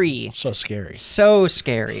Boots 3. So scary. So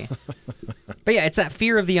scary. But yeah, it's that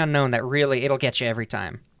fear of the unknown that really, it'll get you every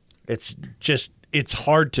time. It's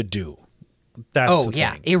hard to do. That's the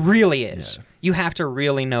thing. It really is. Yeah. You have to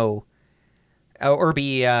really know, or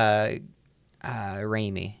be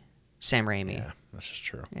Raimi, Sam Raimi. Yeah, this is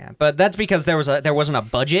true. Yeah, but that's because there wasn't a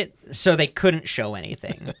budget, so they couldn't show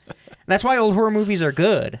anything. That's why old horror movies are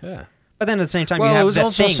good. Yeah. But then at the same time, you have it was the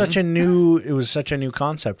also thing. such a new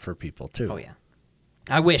concept for people too. Oh yeah.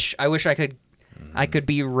 I wish I could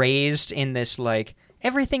be raised in this, like,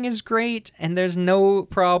 everything is great and there's no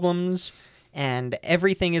problems and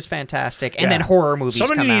everything is fantastic, and then horror movies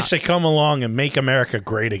Somebody come needs out. to come along and make America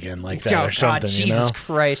great again, like that, or something. Jesus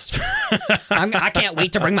Christ! I can't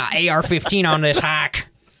wait to bring my AR-15 on this hack.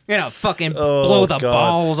 Fucking blow the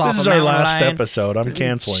balls off. This is our last episode. I'm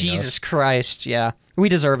canceling. Jesus Christ! Yeah, we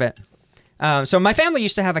deserve it. So my family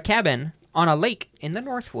used to have a cabin on a lake in the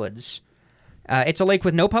Northwoods. It's a lake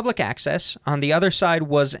with no public access. On the other side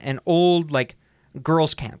was an old, like, Girl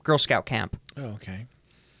Scout camp. Oh, okay.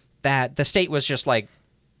 That the state was just like,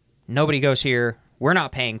 nobody goes here. We're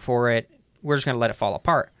not paying for it. We're just going to let it fall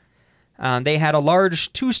apart. They had a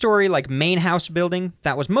large 2-story, like, main house building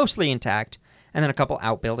that was mostly intact, and then a couple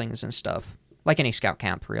outbuildings and stuff, like any scout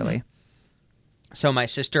camp, really. Mm-hmm. So my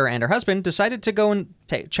sister and her husband decided to go and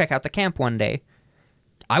check out the camp one day.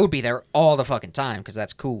 I would be there all the fucking time because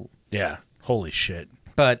that's cool. Yeah. Holy shit.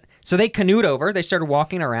 But so they canoed over. They started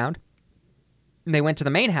walking around. And they went to the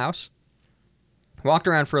main house, walked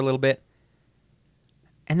around for a little bit,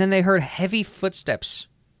 and then they heard heavy footsteps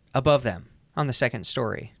above them on the second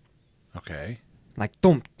story. Okay. Like,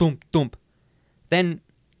 thump, thump, thump. Then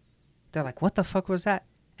they're like, what the fuck was that?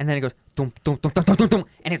 And then it goes, thump, thump, thump, thump, thump, thump,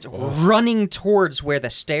 and it's running towards where the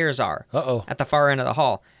stairs are. Uh-oh. At the far end of the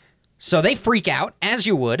hall. So they freak out, as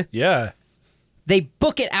you would. Yeah. They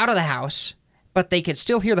book it out of the house, but they can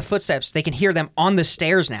still hear the footsteps. They can hear them on the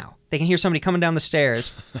stairs now. They can hear somebody coming down the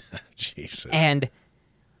stairs. Jesus. And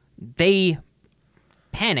they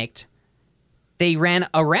panicked. They ran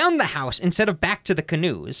around the house instead of back to the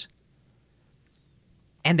canoes.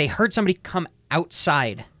 And they heard somebody come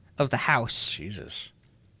outside of the house. Jesus.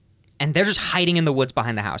 And they're just hiding in the woods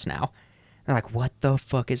behind the house now. They're like, what the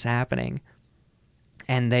fuck is happening?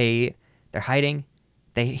 And they're hiding.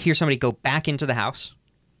 They hear somebody go back into the house.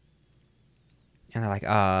 And they're like,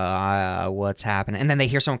 what's happening? And then they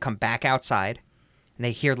hear someone come back outside. And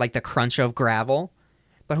they hear, like, the crunch of gravel.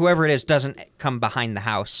 But whoever it is doesn't come behind the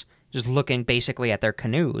house, just looking basically at their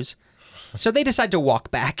canoes. So they decide to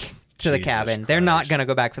walk back to the cabin. They're not going to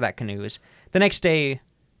go back for that canoes. The next day,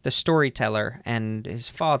 the storyteller and his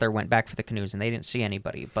father went back for the canoes, and they didn't see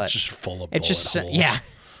anybody. But it's just full of bullet holes. Yeah.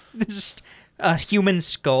 Just a human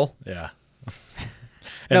skull. Yeah.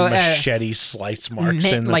 And machete slice marks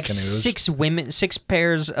in the like canoes. 6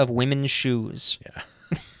 pairs of women's shoes. Yeah.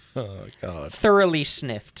 Oh, God. Thoroughly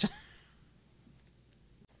sniffed.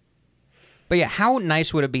 But yeah, how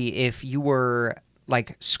nice would it be if you were,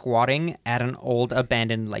 like, squatting at an old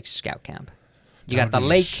abandoned, like, scout camp? You got the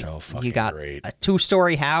lake. So fucking you got great. a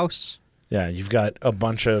 2-story house. Yeah, you've got a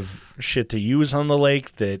bunch of shit to use on the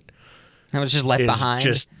lake that was just left behind.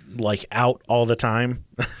 Just, like, out all the time.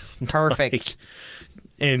 Perfect.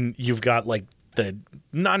 And you've got, like,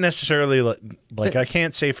 not necessarily, like, I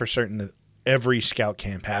can't say for certain that every scout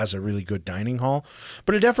camp has a really good dining hall,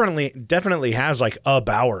 but it definitely has, like, a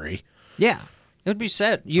Bowery. Yeah. It would be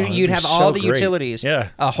set. You'd have all the utilities. Yeah.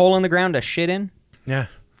 A hole in the ground to shit in. Yeah.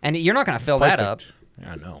 And you're not going to fill that up.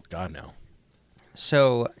 Yeah, no. God, no.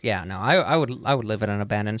 So, yeah, no, I would live at an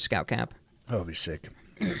abandoned scout camp. That would be sick.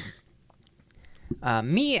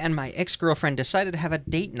 Me and my ex-girlfriend decided to have a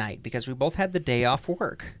date night because we both had the day off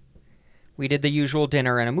work. We did the usual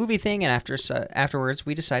dinner and a movie thing, and afterwards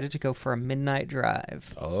we decided to go for a midnight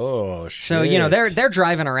drive. Oh, shit. So, they're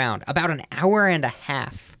driving around about an hour and a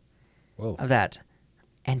half of that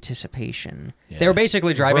anticipation. Yeah. They were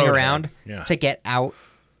basically driving around to get out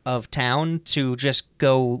of town to just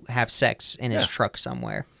go have sex in his truck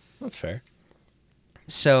somewhere. That's fair.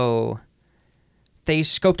 So they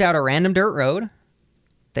scoped out a random dirt road.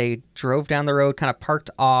 They drove down the road, kind of parked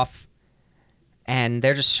off, and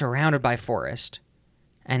they're just surrounded by forest.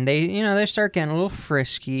 And they start getting a little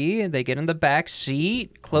frisky. They get in the back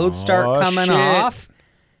seat. Clothes start coming off.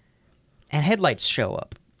 And headlights show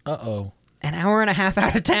up. Uh-oh. An hour and a half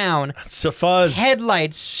out of town. That's a fuzz.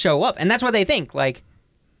 Headlights show up. And that's what they think. Like,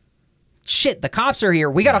 shit, the cops are here.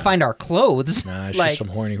 We got to find our clothes. Nah, it's just some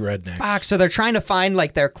horny rednecks. Fuck, so they're trying to find,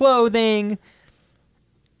 like, their clothing.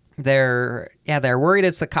 They're worried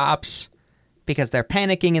it's the cops because they're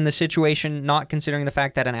panicking in the situation, not considering the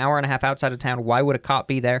fact that an hour and a half outside of town, why would a cop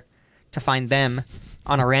be there to find them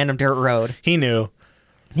on a random dirt road? He knew.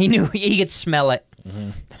 He could smell it.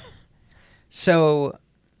 Mm-hmm. So,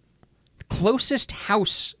 closest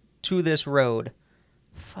house to this road,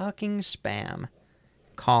 fucking spam,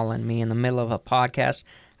 calling me in the middle of a podcast.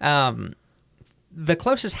 The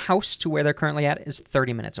closest house to where they're currently at is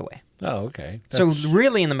 30 minutes away. Oh, okay. So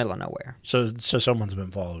really in the middle of nowhere. So someone's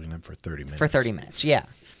been following them for 30 minutes. For 30 minutes, yeah.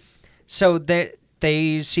 So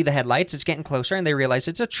they see the headlights. It's getting closer, and they realize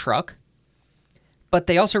it's a truck. But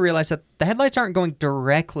they also realize that the headlights aren't going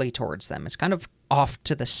directly towards them. It's kind of off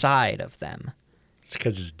to the side of them. It's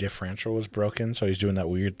because his differential was broken, so he's doing that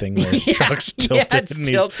weird thing where his truck's tilted. Yeah, it's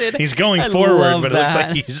tilted. He's going forward, but it looks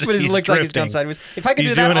like he's But it looks drifting. like he's going sideways. If I could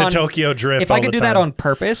he's do that doing a Tokyo drift. If I could do that on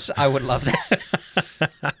purpose, I would love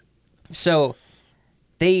that. So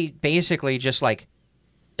they basically just like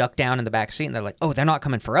duck down in the back seat, and they're like, "Oh, they're not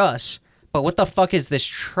coming for us. But what the fuck is this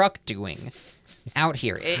truck doing out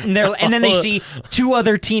here?" And then they see 2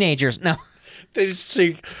 other teenagers. No, they just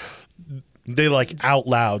see. They like out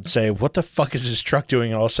loud say, "What the fuck is this truck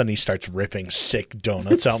doing?" And all of a sudden, he starts ripping sick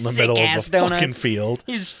donuts out in the middle of the fucking field.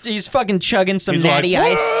 He's fucking chugging some natty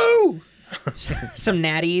ice, some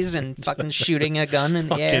natties, and fucking shooting a gun in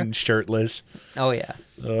the air. Fucking shirtless. Oh yeah,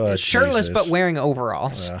 Jesus. shirtless but wearing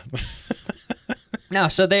overalls. No,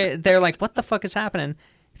 so they're like, "What the fuck is happening?"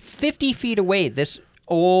 50 feet away, this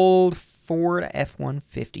old Ford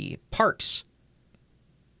F-150 parks.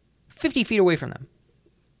 50 feet away from them.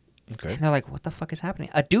 Okay. And they're like, what the fuck is happening?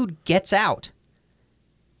 A dude gets out,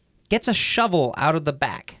 gets a shovel out of the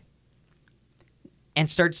back, and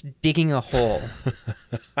starts digging a hole.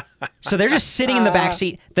 So they're just sitting in the back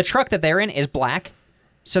seat. The truck that they're in is black,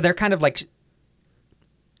 so they're kind of like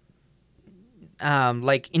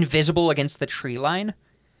invisible against the tree line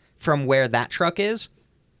from where that truck is.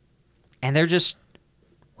 And they're just,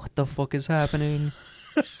 what the fuck is happening?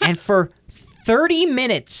 And for 30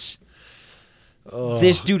 minutes,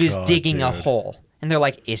 this dude is digging a hole. And they're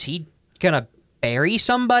like, is he going to bury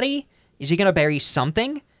somebody? Is he going to bury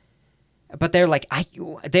something? But they're like,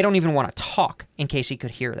 they don't even want to talk in case he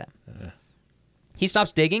could hear them. He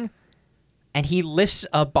stops digging, and he lifts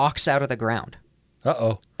a box out of the ground.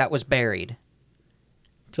 Uh-oh. That was buried.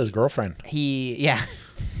 It's his girlfriend. He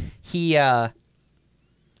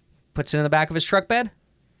puts it in the back of his truck bed,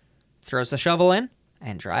 throws the shovel in,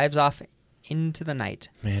 and drives off into the night.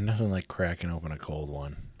 Man, nothing like cracking open a cold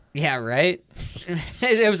one. Yeah, right?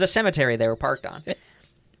 It was a cemetery they were parked on.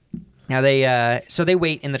 Now they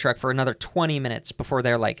wait in the truck for another 20 minutes before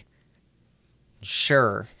they're like,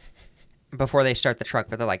 sure, before they start the truck.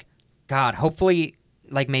 But they're like, God, hopefully,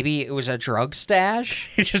 like maybe it was a drug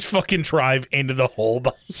stash. You just fucking drive into the hole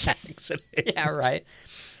by accident. Yeah, right.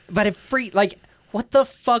 But what the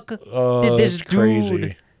fuck did this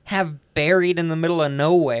dude have buried in the middle of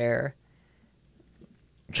nowhere?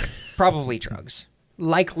 Probably drugs.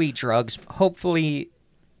 Likely drugs. Hopefully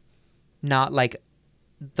not like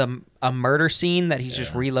a murder scene that he's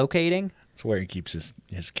just relocating. That's where he keeps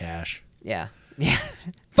his cash. Yeah. Yeah.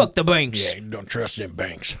 Fuck the banks. Yeah, you don't trust them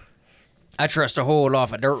banks. I trust a hole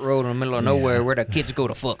off a dirt road in the middle of nowhere where the kids go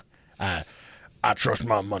to fuck. I trust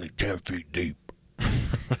my money 10 feet deep.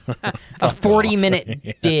 A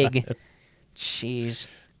 40-minute dig. Jeez.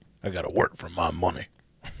 I gotta work for my money.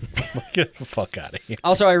 Get the fuck out of here.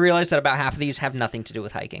 Also, I realized that about half of these have nothing to do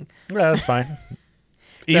with hiking. Yeah, that's fine.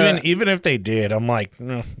 Even if they did, I'm like,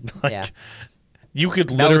 you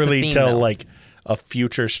could literally theme, tell though. like a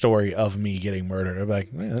future story of me getting murdered. I'm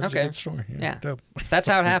like, man, that's a good story. Yeah. Dope. That's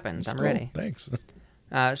how it happens. I'm cool. ready. Thanks.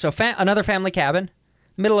 So another family cabin,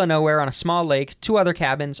 middle of nowhere on a small lake. 2 other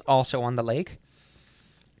cabins also on the lake,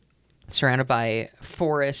 surrounded by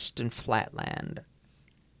forest and flat land.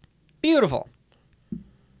 Beautiful.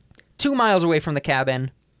 2 miles away from the cabin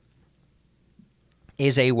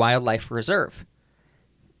is a wildlife reserve.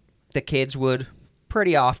 The kids would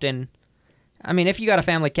pretty often, I mean, if you got a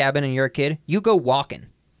family cabin and you're a kid, you go walking.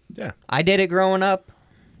 Yeah. I did it growing up.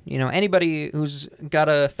 You know, anybody who's got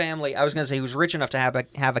a family, I was going to say who's rich enough to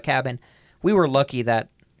have a cabin, we were lucky that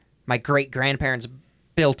my great-grandparents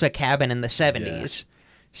built a cabin in the 70s. Yeah.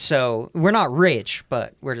 So we're not rich,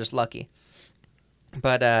 but we're just lucky.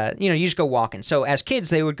 But, you just go walking. So as kids,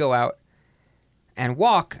 they would go out and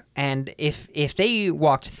walk, and if they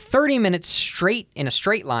walked 30 minutes straight in a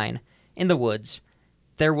straight line in the woods,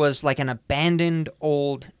 there was like an abandoned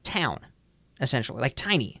old town, essentially, like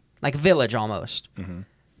tiny, like village almost. Mm-hmm.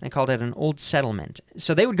 They called it an old settlement.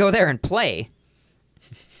 So they would go there and play,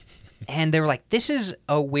 and they were like, this is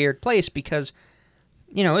a weird place because,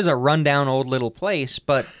 it was a rundown old little place,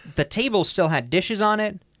 but the table still had dishes on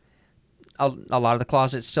it. A lot of the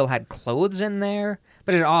closets still had clothes in there,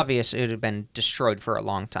 but it had been destroyed for a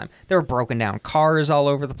long time. There were broken down cars all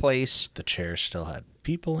over the place. The chairs still had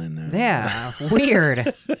people in there. Yeah,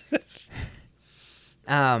 weird.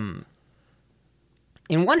 In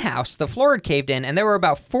one house, the floor had caved in, and there were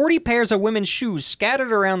about 40 pairs of women's shoes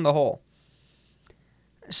scattered around the hole.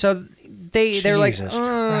 So they're like,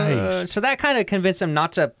 Christ. So that kind of convinced them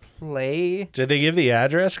not to play. Did they give the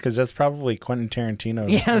address? Because that's probably Quentin Tarantino's.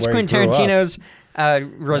 Yeah, that's Quentin Tarantino's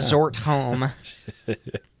resort home.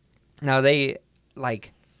 No, they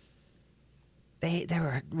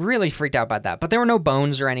were really freaked out by that. But there were no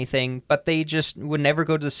bones or anything. But they just would never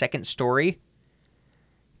go to the second story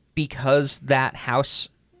because that house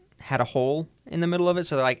had a hole in the middle of it.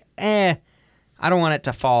 So they're like, I don't want it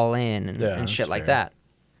to fall in and shit like that.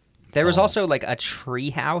 There was also like a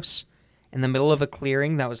tree house in the middle of a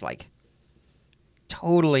clearing that was like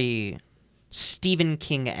totally Stephen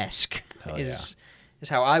King-esque is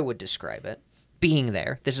how I would describe it. Being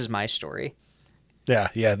there. This is my story. Yeah,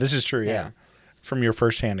 this is true, yeah. From your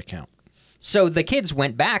first-hand account. So the kids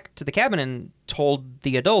went back to the cabin and told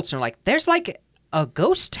the adults, and were like, there's like a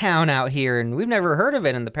ghost town out here, and we've never heard of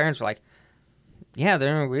it. And the parents were like, yeah,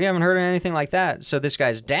 we haven't heard of anything like that. So this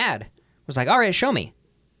guy's dad was like, all right, show me.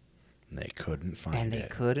 And they couldn't find it. And they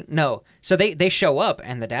couldn't. No. So they show up,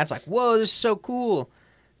 and the dad's like, whoa, this is so cool.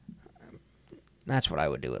 That's what I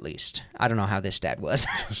would do, at least. I don't know how this dad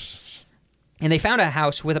was. And they found a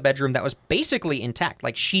house with a bedroom that was basically intact,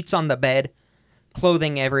 like sheets on the bed,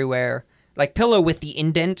 clothing everywhere, like pillow with the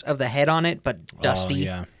indent of the head on it, but dusty.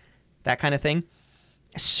 Yeah. That kind of thing.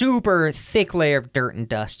 A super thick layer of dirt and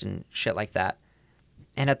dust and shit like that.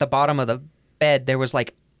 And at the bottom of the bed, there was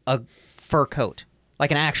like a fur coat,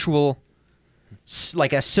 like an actual,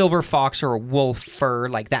 like a silver fox or a wolf fur,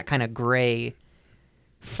 like that kind of gray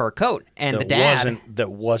fur coat, and the that dad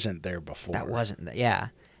wasn't there before. That wasn't, yeah.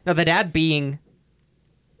 No, the dad being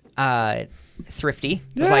thrifty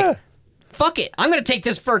was Yeah. like, fuck it, I'm going to take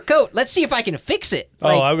this fur coat. Let's see if I can fix it.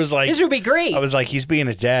 Like, I was like... this would be great. I was like, he's being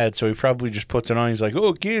a dad, so he probably just puts it on. He's like,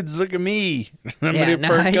 oh, kids, look at me. I'm yeah, going to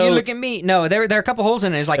fur you coat. look at me. No, there are a couple holes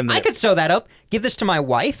in it. He's like, I could sew that up, give this to my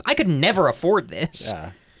wife. I could never afford this.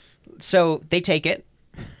 Yeah. So they take it.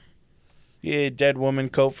 Yeah, dead woman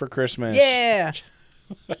coat for Christmas. Yeah.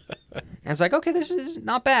 And it's like, okay, this is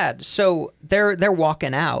not bad. So they're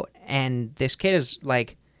walking out, and this kid is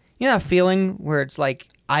like, you know that feeling where it's like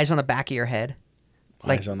eyes on the back of your head?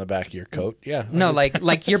 Like, Eyes on the back of your coat. Yeah. no,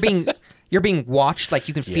 like you're being watched, like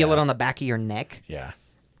you can feel it on the back of your neck. Yeah.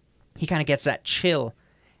 He kind of gets that chill.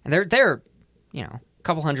 And they're, you know, a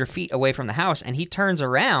couple 100 feet away from the house, and he turns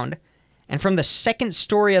around, and from the second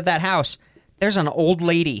story of that house, there's an old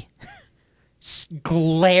lady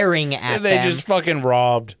glaring at They them. just fucking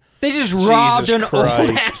robbed. They just robbed Jesus an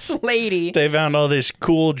Christ. old-ass lady. They found all this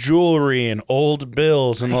cool jewelry and old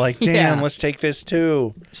bills, and they're like, damn, Yeah. let's take this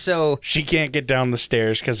too. So She can't get down the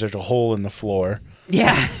stairs because there's a hole in the floor.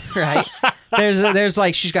 yeah, right. There's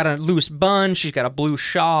like, she's got a loose bun, she's got a blue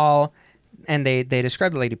shawl, and they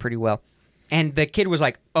described the lady pretty well. And the kid was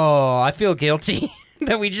like, oh, I feel guilty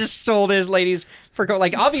that we just stole this lady's fur coat.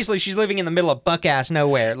 Like, obviously, she's living in the middle of buck-ass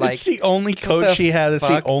nowhere. Like, It's the only coat the she has. It's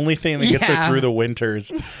the fuck? only thing that gets her Yeah. through the winters.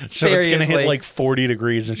 So it's going to Seriously. hit like 40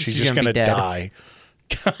 degrees, and she's just gonna going be to dead. die.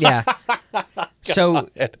 yeah. So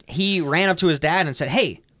he ran up to his dad and said,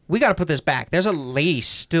 hey, we got to put this back. There's a lady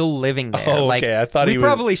still living there. Oh, like, okay. I thought we he was-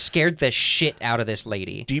 probably scared the shit out of this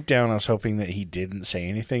lady. Deep down, I was hoping that he didn't say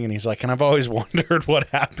anything, and he's like, and I've always wondered what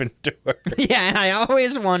happened to her. Yeah, and I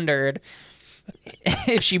always wondered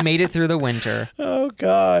if she made it through the winter. Oh,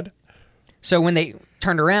 God. So when they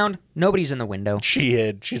turned around, nobody's in the window. She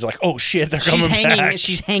hid. She's like, oh, shit, they're coming She's hanging. back.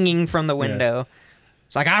 She's hanging from the window.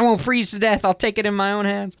 It's like, I won't freeze to death. I'll take it in my own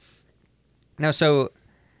hands. No, so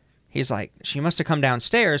he's like, she must have come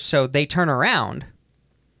downstairs. So they turn around,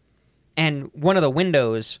 and one of the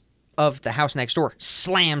windows of the house next door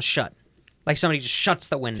slams shut. Like somebody just shuts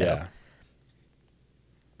the window. Yeah.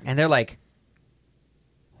 And they're like,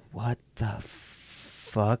 what the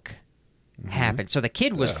fuck happened? So the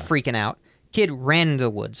kid was freaking out. Kid ran into the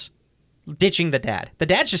woods, ditching the dad. The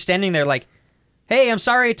dad's just standing there like, hey, I'm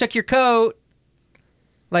sorry I took your coat.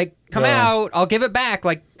 Like, come out. I'll give it back.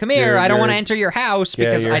 Like, come here. I don't want to enter your house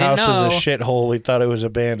because your I didn't house know. is a shithole. We thought it was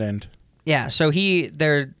abandoned. Yeah, so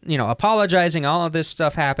they're, apologizing. All of this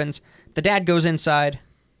stuff happens. The dad goes inside.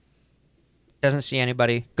 Doesn't see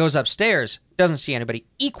anybody. Goes upstairs. Doesn't see anybody.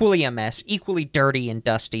 Equally a mess. Equally dirty and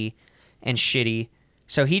dusty and shitty.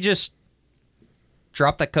 So he just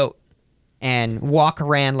dropped the coat and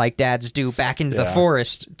ran like dads do back into the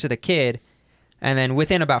forest to the kid. And then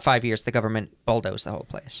within about 5 years, the government bulldozed the whole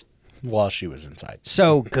place. While she was inside.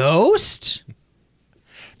 So ghost?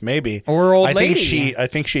 Maybe. Or old I lady. I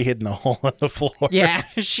think she hid in the hole in the floor. Yeah,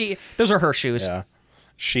 those are her shoes. Yeah.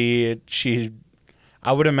 She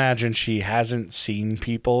I would imagine she hasn't seen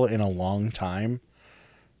people in a long time.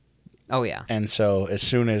 Oh, yeah. And so as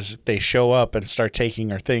soon as they show up and start taking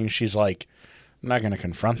her things, she's like, I'm not going to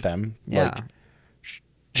confront them. Yeah. Like,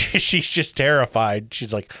 she's just terrified.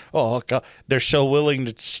 She's like, oh, God, they're so willing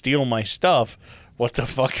to steal my stuff. What the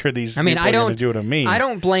fuck are these people going to do to me? I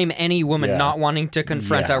don't blame any woman Yeah. not wanting to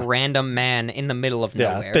confront Yeah. a random man in the middle of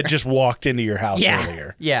nowhere. that just walked into your house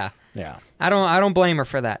earlier. Yeah. Yeah. I don't blame her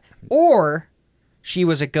for that. Or she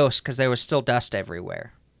was a ghost because there was still dust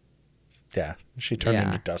everywhere. Yeah. She turned Yeah.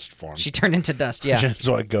 into dust form. She turned into dust, yeah. Which is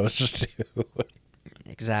what ghosts do.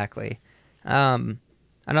 Exactly.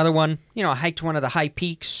 Another one, I hiked one of the high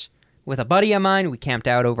peaks with a buddy of mine. We camped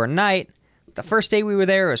out overnight. The first day we were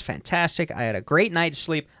there, it was fantastic. I had a great night's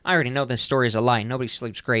sleep. I already know this story is a lie. Nobody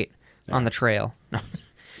sleeps great on the trail.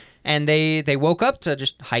 And they woke up to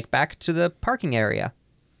just hike back to the parking area.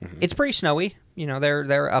 Mm-hmm. It's pretty snowy.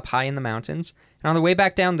 They're up high in the mountains. And on the way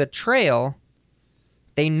back down the trail,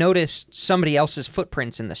 they noticed somebody else's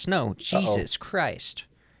footprints in the snow. Jesus Christ.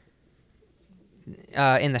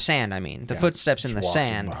 In the sand, I mean. The footsteps in the walking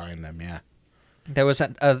sand. behind them, yeah. There was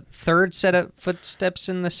a third set of footsteps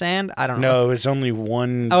in the sand? I don't know. No, it was only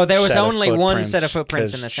one. Oh, there was set of only one footprints set of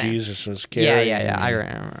footprints in the 'cause sand. Jesus was carrying. Yeah. I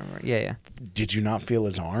remember. Yeah. Did you not feel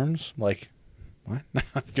his arms? Like, what?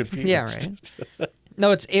 I'm confused. Yeah, right.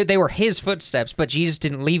 No, they were his footsteps, but Jesus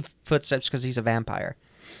didn't leave footsteps because he's a vampire.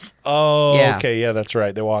 Oh, Yeah. okay, yeah, that's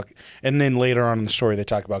right. They walk, and then later on in the story, they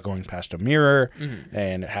talk about going past a mirror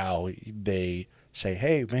and how they say,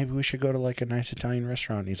 "Hey, maybe we should go to like a nice Italian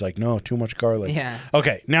restaurant." And he's like, "No, too much garlic." Yeah.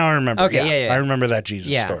 Okay, now I remember. Okay, yeah. I remember that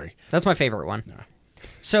Jesus story. That's my favorite one.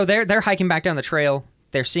 So they're hiking back down the trail.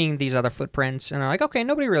 They're seeing these other footprints, and they're like, okay,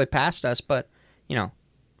 nobody really passed us, but,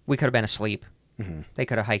 we could have been asleep. Mm-hmm. They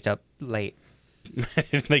could have hiked up late.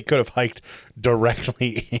 They could have hiked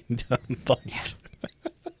directly into the... Yeah.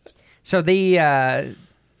 So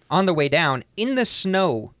on the way down, in the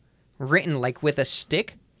snow, written like with a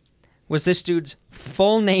stick, was this dude's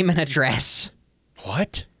full name and address.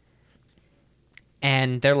 What?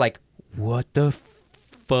 And they're like, what the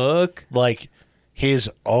fuck? Like his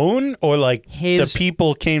own, or like the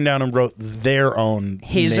people came down and wrote their own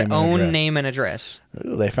name and address.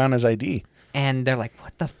 Ooh, they found his ID. And they're like,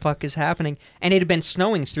 what the fuck is happening? And it had been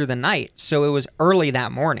snowing through the night, so it was early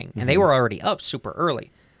that morning, and they were already up super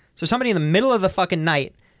early. So somebody in the middle of the fucking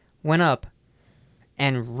night went up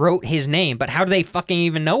and wrote his name, but how do they fucking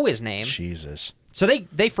even know his name? Jesus. So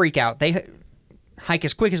they freak out. They hike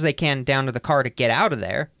as quick as they can down to the car to get out of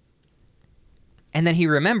there. And then he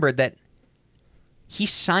remembered that he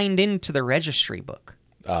signed into the registry book.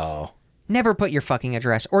 Oh. Never put your fucking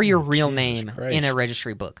address or your real Jesus name Christ. in a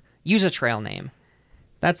registry book. Use a trail name.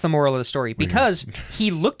 That's the moral of the story. Because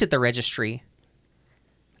he looked at the registry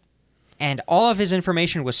and all of his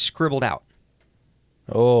information was scribbled out.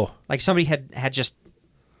 Oh. Like somebody had just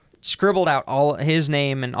scribbled out all his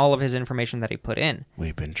name and all of his information that he put in.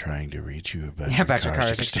 We've been trying to reach you about your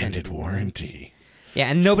car's extended warranty. Yeah,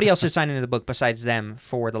 and nobody else has signed into the book besides them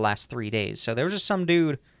for the last 3 days. So there was just some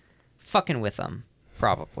dude fucking with them,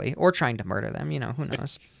 probably. Or trying to murder them, who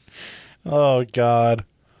knows. Oh, God.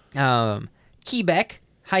 Quebec,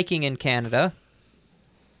 hiking in Canada.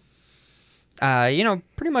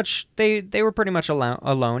 Pretty much, they were pretty much alone,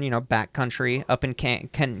 backcountry up in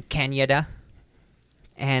Canada.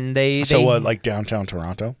 And they what, like downtown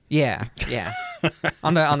Toronto? Yeah.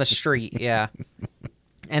 on the street, yeah.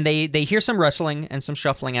 And they hear some rustling and some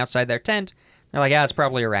shuffling outside their tent. They're like, it's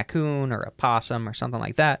probably a raccoon or a possum or something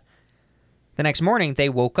like that. The next morning, they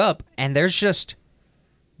woke up, and there's just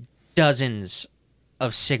dozens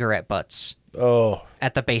of cigarette butts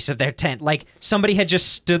at the base of their tent. Like, somebody had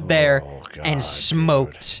just stood there and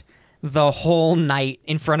smoked the whole night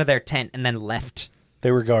in front of their tent and then left.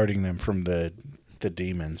 They were guarding them from the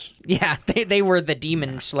demons. Yeah, they were the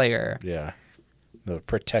demon slayer. Yeah. The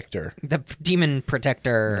protector. The demon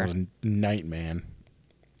protector. Nightman.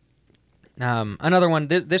 Another one,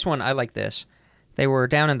 this one, I like this. They were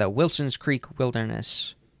down in the Wilson's Creek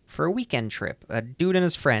Wilderness for a weekend trip. A dude and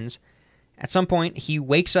his friends. At some point, he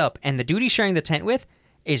wakes up, and the dude he's sharing the tent with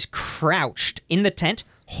is crouched in the tent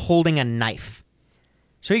holding a knife.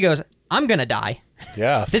 So he goes, I'm going to die.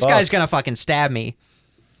 Yeah, This guy's going to fucking stab me.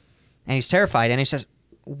 And he's terrified, and he says,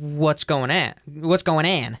 what's going on? What's going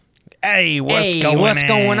on? Hey, what's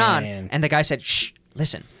going on? And the guy said, shh,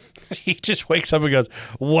 listen. He just wakes up and goes,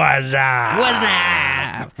 what's up? What's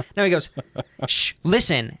up? No, he goes, shh,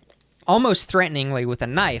 listen, almost threateningly with a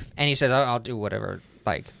knife. And he says, I'll do whatever.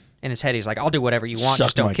 Like, in his head, he's like, I'll do whatever you want,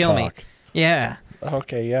 just don't kill me. Yeah.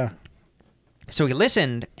 Okay, yeah. So he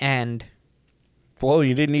listened, and... Well,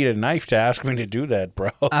 you didn't need a knife to ask me to do that,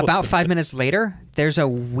 bro. About 5 minutes later, there's a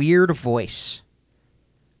weird voice.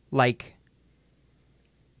 Like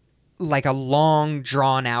a long,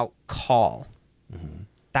 drawn-out call.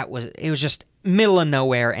 Mm-hmm. It was just middle of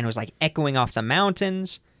nowhere, and it was like echoing off the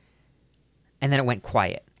mountains, and then it went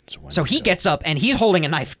quiet. So he gets up, and he's holding a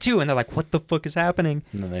knife, too, and they're like, what the fuck is happening?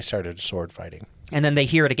 And then they started sword fighting. And then they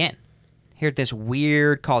hear it again. Hear this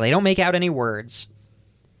weird call. They don't make out any words,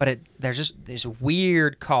 but there's just this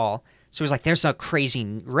weird call. So he's like, there's a crazy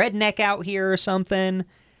redneck out here or something.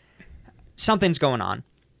 Something's going on.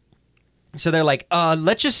 So they're like,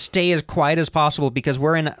 let's just stay as quiet as possible because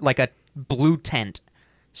we're in like a blue tent.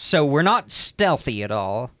 So we're not stealthy at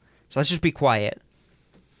all. So let's just be quiet.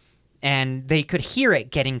 And they could hear it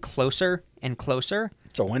getting closer and closer.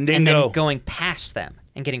 So when they and then going past them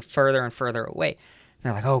and getting further and further away. And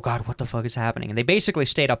they're like, oh, God, what the fuck is happening? And they basically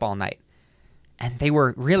stayed up all night. And they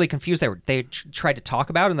were really confused. They tried to talk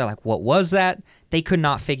about it, and they're like, what was that? They could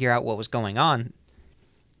not figure out what was going on.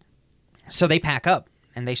 So they pack up,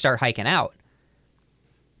 and they start hiking out.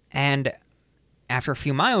 And after a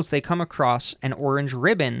few miles, they come across an orange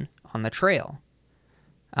ribbon on the trail.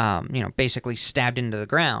 Basically stabbed into the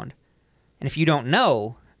ground. And if you don't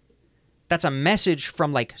know, that's a message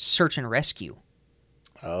from, like, search and rescue.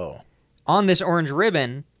 Oh. On this orange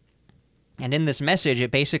ribbon, and in this message, it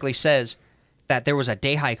basically says that there was a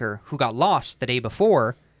day hiker who got lost the day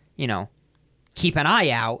before, keep an eye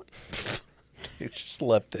out. They just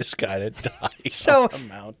left this guy to die so, on the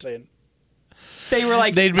mountain. They were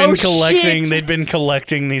like, they'd been collecting. They'd been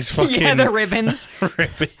collecting these fucking the ribbons.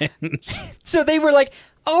 ribbons. So they were like,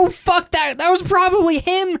 oh, fuck, that was probably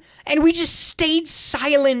him. And we just stayed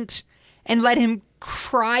silent and let him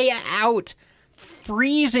cry out,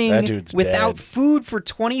 freezing That dude's without dead. food for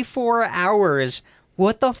 24 hours.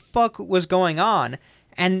 What the fuck was going on?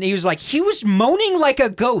 And he was like, he was moaning like a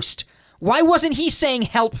ghost. Why wasn't he saying,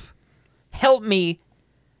 help me?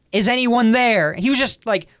 Is anyone there? He was just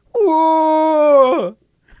like, whoa.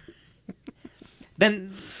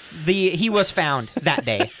 Then he was found that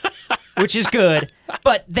day, which is good.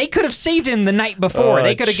 But they could have saved him the night before. Oh,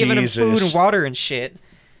 They could have given him food Jesus. and water and shit.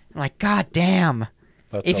 I'm like, God damn.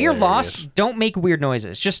 That's If you're hilarious. lost, don't make weird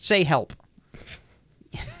noises. Just say help.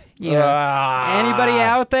 You know, anybody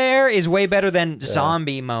out there is way better than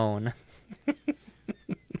zombie moan.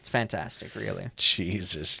 It's fantastic, really.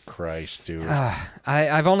 Jesus Christ, dude.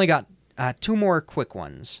 I've only got 2 more quick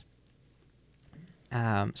ones.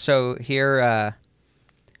 So here,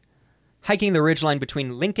 hiking the ridgeline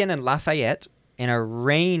between Lincoln and Lafayette in a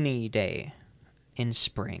rainy day in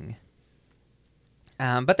spring.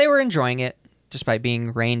 But they were enjoying it, despite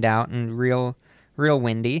being rained out and real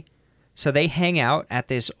windy. So they hang out at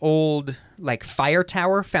this old, like, fire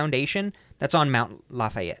tower foundation that's on Mount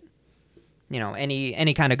Lafayette. You know,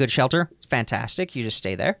 any kind of good shelter, it's fantastic. You just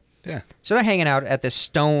stay there. Yeah. So they're hanging out at this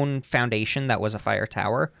stone foundation that was a fire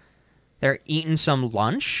tower. They're eating some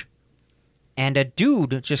lunch, and a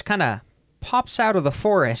dude just kind of pops out of the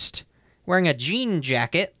forest wearing a jean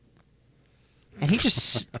jacket, and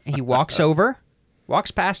he walks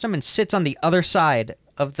past him and sits on the other side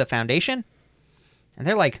of the foundation. And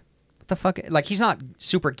they're like, what the fuck? Like, he's not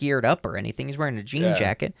super geared up or anything. He's wearing a jean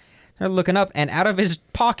jacket. They're looking up, and out of his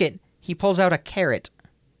pocket, he pulls out a carrot.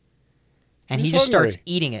 And he just starts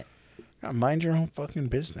eating it. Mind your own fucking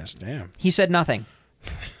business, damn. He said nothing.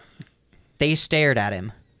 They stared at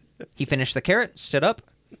him. He finished the carrot, stood up,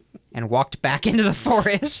 and walked back into the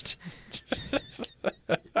forest.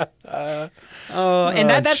 And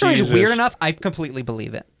that story is weird enough. I completely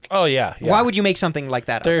believe it. Oh, yeah. Why would you make something like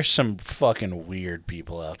that up? There's some fucking weird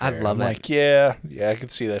people out there. I love it. Like, yeah, I could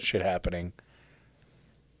see that shit happening.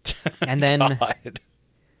 And then God.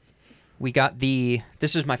 we got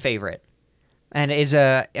this is my favorite, and is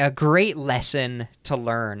a great lesson to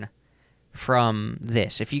learn from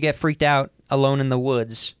this. If you get freaked out alone in the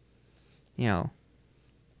woods, you know,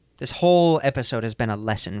 this whole episode has been a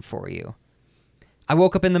lesson for you. I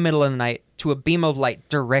woke up in the middle of the night to a beam of light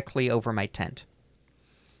directly over my tent.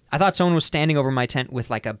 I thought someone was standing over my tent with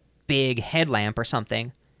like a big headlamp or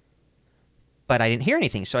something, but I didn't hear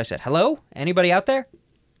anything, so I said, hello? Anybody out there?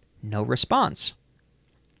 No response.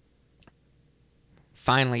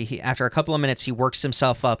 Finally, after a couple of minutes, he works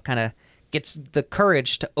himself up, kind of gets the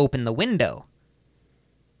courage to open the window,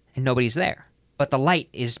 and nobody's there. But the light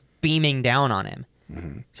is beaming down on him.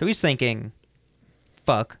 Mm-hmm. So he's thinking,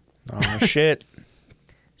 fuck. Oh, shit.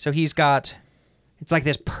 So he's got, it's like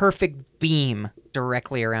this perfect beam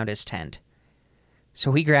directly around his tent.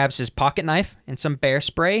 So he grabs his pocket knife and some bear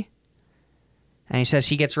spray, and he says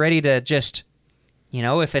he gets ready to just, you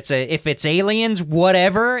know, if it's aliens,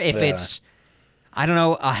 whatever, if it's, I don't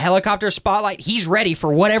know, a helicopter spotlight, he's ready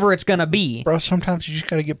for whatever it's gonna be. Bro, sometimes you just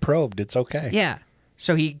gotta get probed. It's okay. Yeah.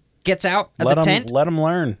 So he gets out of the tent. Let him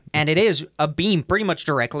learn. And it is a beam pretty much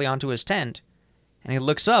directly onto his tent. And he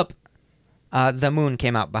looks up. The moon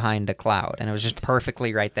came out behind a cloud, and it was just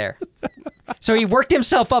perfectly right there. So he worked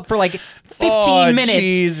himself up for like 15 minutes.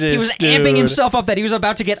 Jesus, he was dude. amping himself up that he was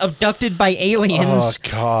about to get abducted by aliens. Oh,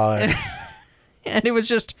 God. And it was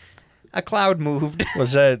just a cloud moved.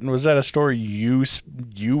 Was that a story you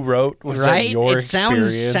wrote? Was right? that your it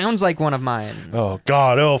experience? sounds like one of mine. Oh,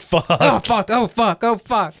 God. Oh, fuck. Oh, fuck. Oh, fuck. Oh,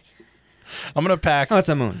 fuck. I'm going to pack... Oh, it's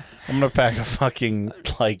a moon. I'm going to pack a fucking,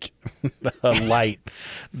 like, a light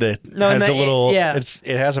that has a little... Yeah.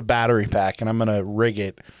 It has a battery pack, and I'm going to rig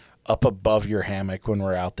it up above your hammock when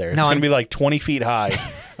we're out there. It's going to be like 20 feet high.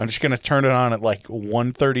 I'm just going to turn it on at like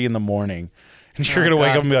 1:30 in the morning. And you're going to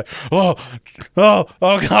wake up and be like, oh,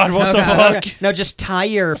 God, what the fuck? Okay. No, just tie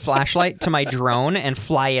your flashlight to my drone and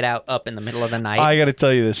fly it out up in the middle of the night. I got to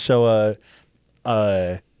tell you this. So,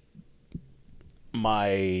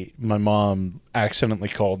 my mom accidentally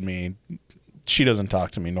called me. She doesn't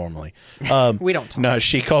talk to me normally. We don't talk. No,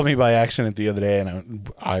 she called me by accident the other day, and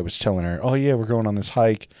I was telling her, oh, yeah, we're going on this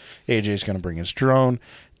hike. AJ's going to bring his drone.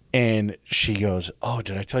 And she goes, oh,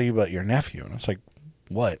 did I tell you about your nephew? And I was like,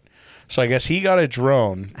 what? So I guess he got a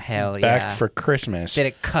drone back for Christmas. Did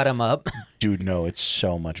it cut him up? Dude, no, it's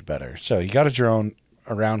so much better. So he got a drone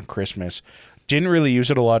around Christmas. Didn't really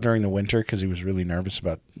use it a lot during the winter because he was really nervous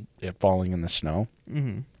about it falling in the snow.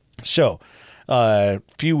 Mm-hmm. So a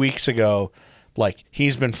few weeks ago, like,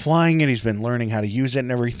 he's been flying it. He's been learning how to use it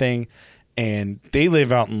and everything. and they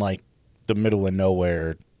live out in like the middle of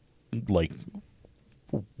nowhere, like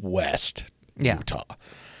West Utah.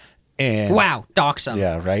 And wow, dox them.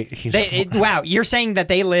 Yeah, right. Wow, you're saying that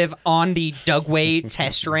they live on the Dugway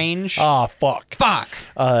test range? Oh, fuck. Fuck.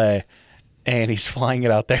 And he's flying it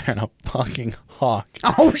out there, and a fucking hawk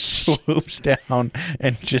swoops down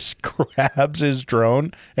and just grabs his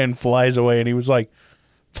drone and flies away. And he was like,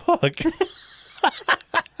 fuck.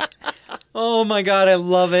 Oh my god, I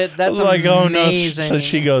love it. That's like, amazing. oh no. So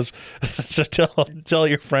she goes, so tell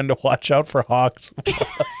your friend to watch out for hawks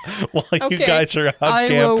while you guys are out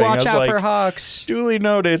camping. I will watch I was out like, for hawks. Duly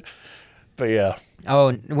noted. But yeah.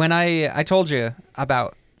 Oh, when I told you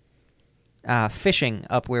about fishing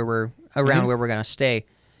up where we're gonna stay,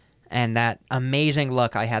 and that amazing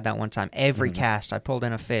luck I had that one time. Every cast I pulled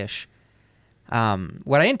in a fish.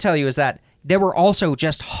 What I didn't tell you is that there were also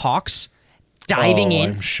just hawks diving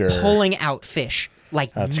in, pulling out fish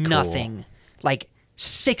like That's nothing. Cool. Like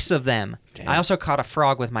 6 of them. Damn. I also caught a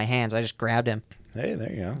frog with my hands. I just grabbed him. Hey, there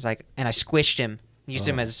you go. I was like, and I squished him. Used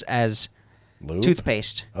him as lube?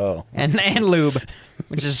 Toothpaste. Oh. And lube,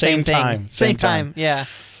 which is the same thing. Same time. Yeah.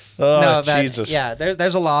 Oh, Jesus. Yeah,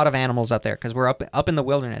 there's a lot of animals up there because we're up in the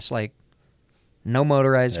wilderness. Like, no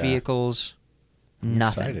motorized vehicles,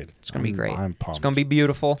 nothing. Excited. It's going to be great. I'm pumped. It's going to be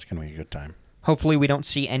beautiful. It's going to be a good time. Hopefully we don't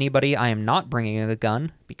see anybody. I am not bringing a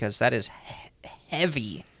gun because that is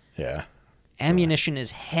heavy. Yeah. Ammunition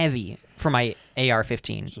is heavy for my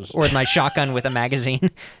AR-15 or my shotgun with a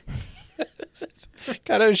magazine.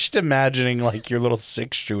 God, I was just imagining like your little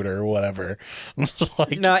 6-shooter or whatever.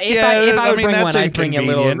 Like, no, if I would bring one, I'd bring a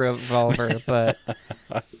little revolver. But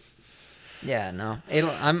yeah, no,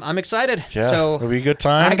 I'm excited. Yeah, so it'll be a good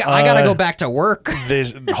time. I gotta go back to work.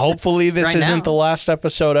 Hopefully this right isn't now. the last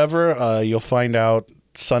episode ever. You'll find out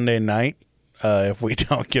Sunday night if we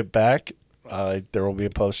don't get back. There will be a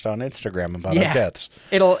post on Instagram about our deaths.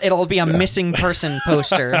 It'll be a missing person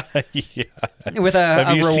poster. Yeah. With a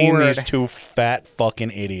Have you reward. seen these 2 fat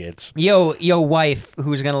fucking idiots? Yo, wife,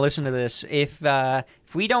 who's gonna listen to this? If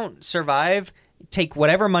we don't survive, take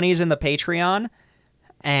whatever money's in the Patreon,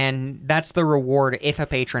 and that's the reward. If a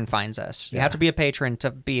patron finds us, you have to be a patron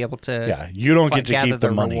to be able to. Yeah, you don't get to keep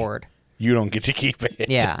the money. Reward. You don't get to keep it.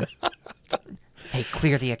 Yeah. Hey,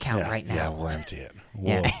 clear the account right now. Yeah, we'll empty it.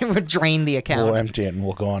 We'll drain the account. We'll empty it and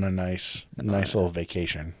we'll go on a nice little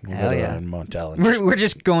vacation. We'll Hell go to yeah. a motel. And We're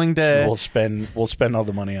just going to. We'll spend all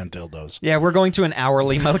the money on dildos. Yeah, we're going to an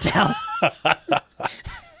hourly motel.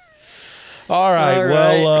 All right.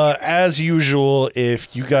 Well, as usual,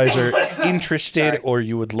 if you guys are interested or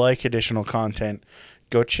you would like additional content,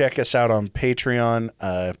 go check us out on Patreon,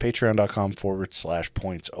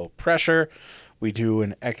 patreon.com/points-o-pressure. We do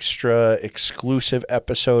an extra exclusive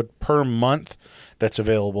episode per month that's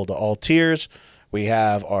available to all tiers. We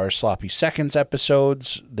have our Sloppy Seconds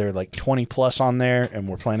episodes. They're like 20 plus on there, and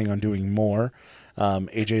we're planning on doing more.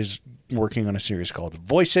 AJ's working on a series called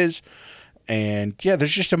Voices. And yeah,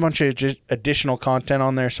 there's just a bunch of additional content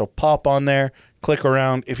on there. So pop on there, click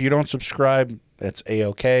around. If you don't subscribe, that's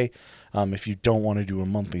A-OK. If you don't want to do a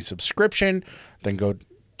monthly subscription, then go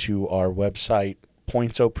to our website,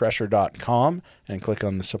 pointsopressure.com, and click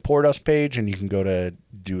on the support us page, and you can go to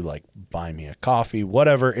do like buy me a coffee,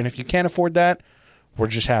 whatever. And if you can't afford that, we're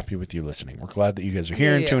just happy with you listening. We're glad that you guys are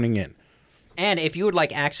here and tuning in. And if you would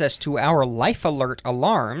like access to our life alert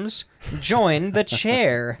alarms, join the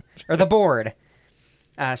chair or the board.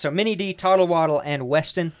 So Minnie D, Toddle Waddle, and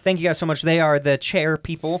Weston, thank you guys so much. They are the chair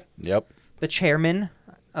people. Yep. The chairman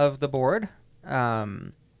of the board.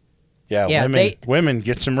 Women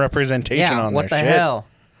get some representation on their shit. What the hell?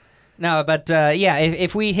 No, but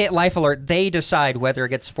if we hit life alert, they decide whether it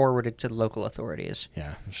gets forwarded to the local authorities.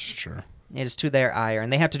 Yeah, this is true. It is to their ire,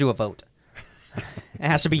 and they have to do a vote. It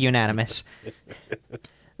has to be unanimous.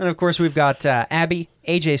 And of course, we've got Abby,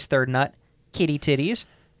 AJ's Third Nut, Kitty Titties,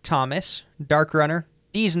 Thomas, Dark Runner,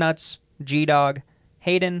 D's Nuts, G-Dog,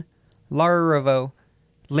 Hayden, Lara Revo,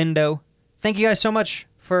 Lindo. Thank you guys so much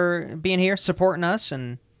for being here, supporting us,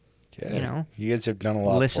 and you guys have done a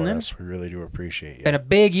lot listening. for us. We really do appreciate you. Been a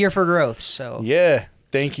big year for growth, so yeah.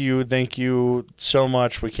 Thank you so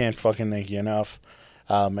much. We can't fucking thank you enough.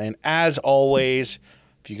 And as always,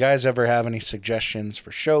 if you guys ever have any suggestions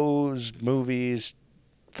for shows, movies,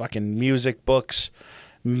 fucking music, books,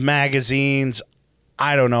 magazines,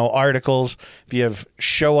 I don't know, articles, if you have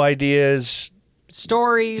show ideas,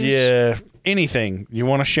 stories, anything, you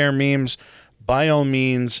want to share memes, by all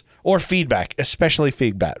means, or feedback, especially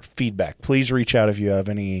feedback. Please reach out if you have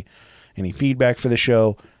any feedback for the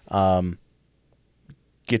show.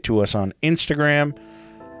 Get to us on Instagram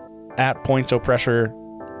 @pointsopressure,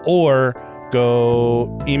 or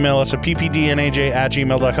go email us at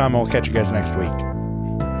ppdnaj@gmail.com, and we'll catch you guys next week.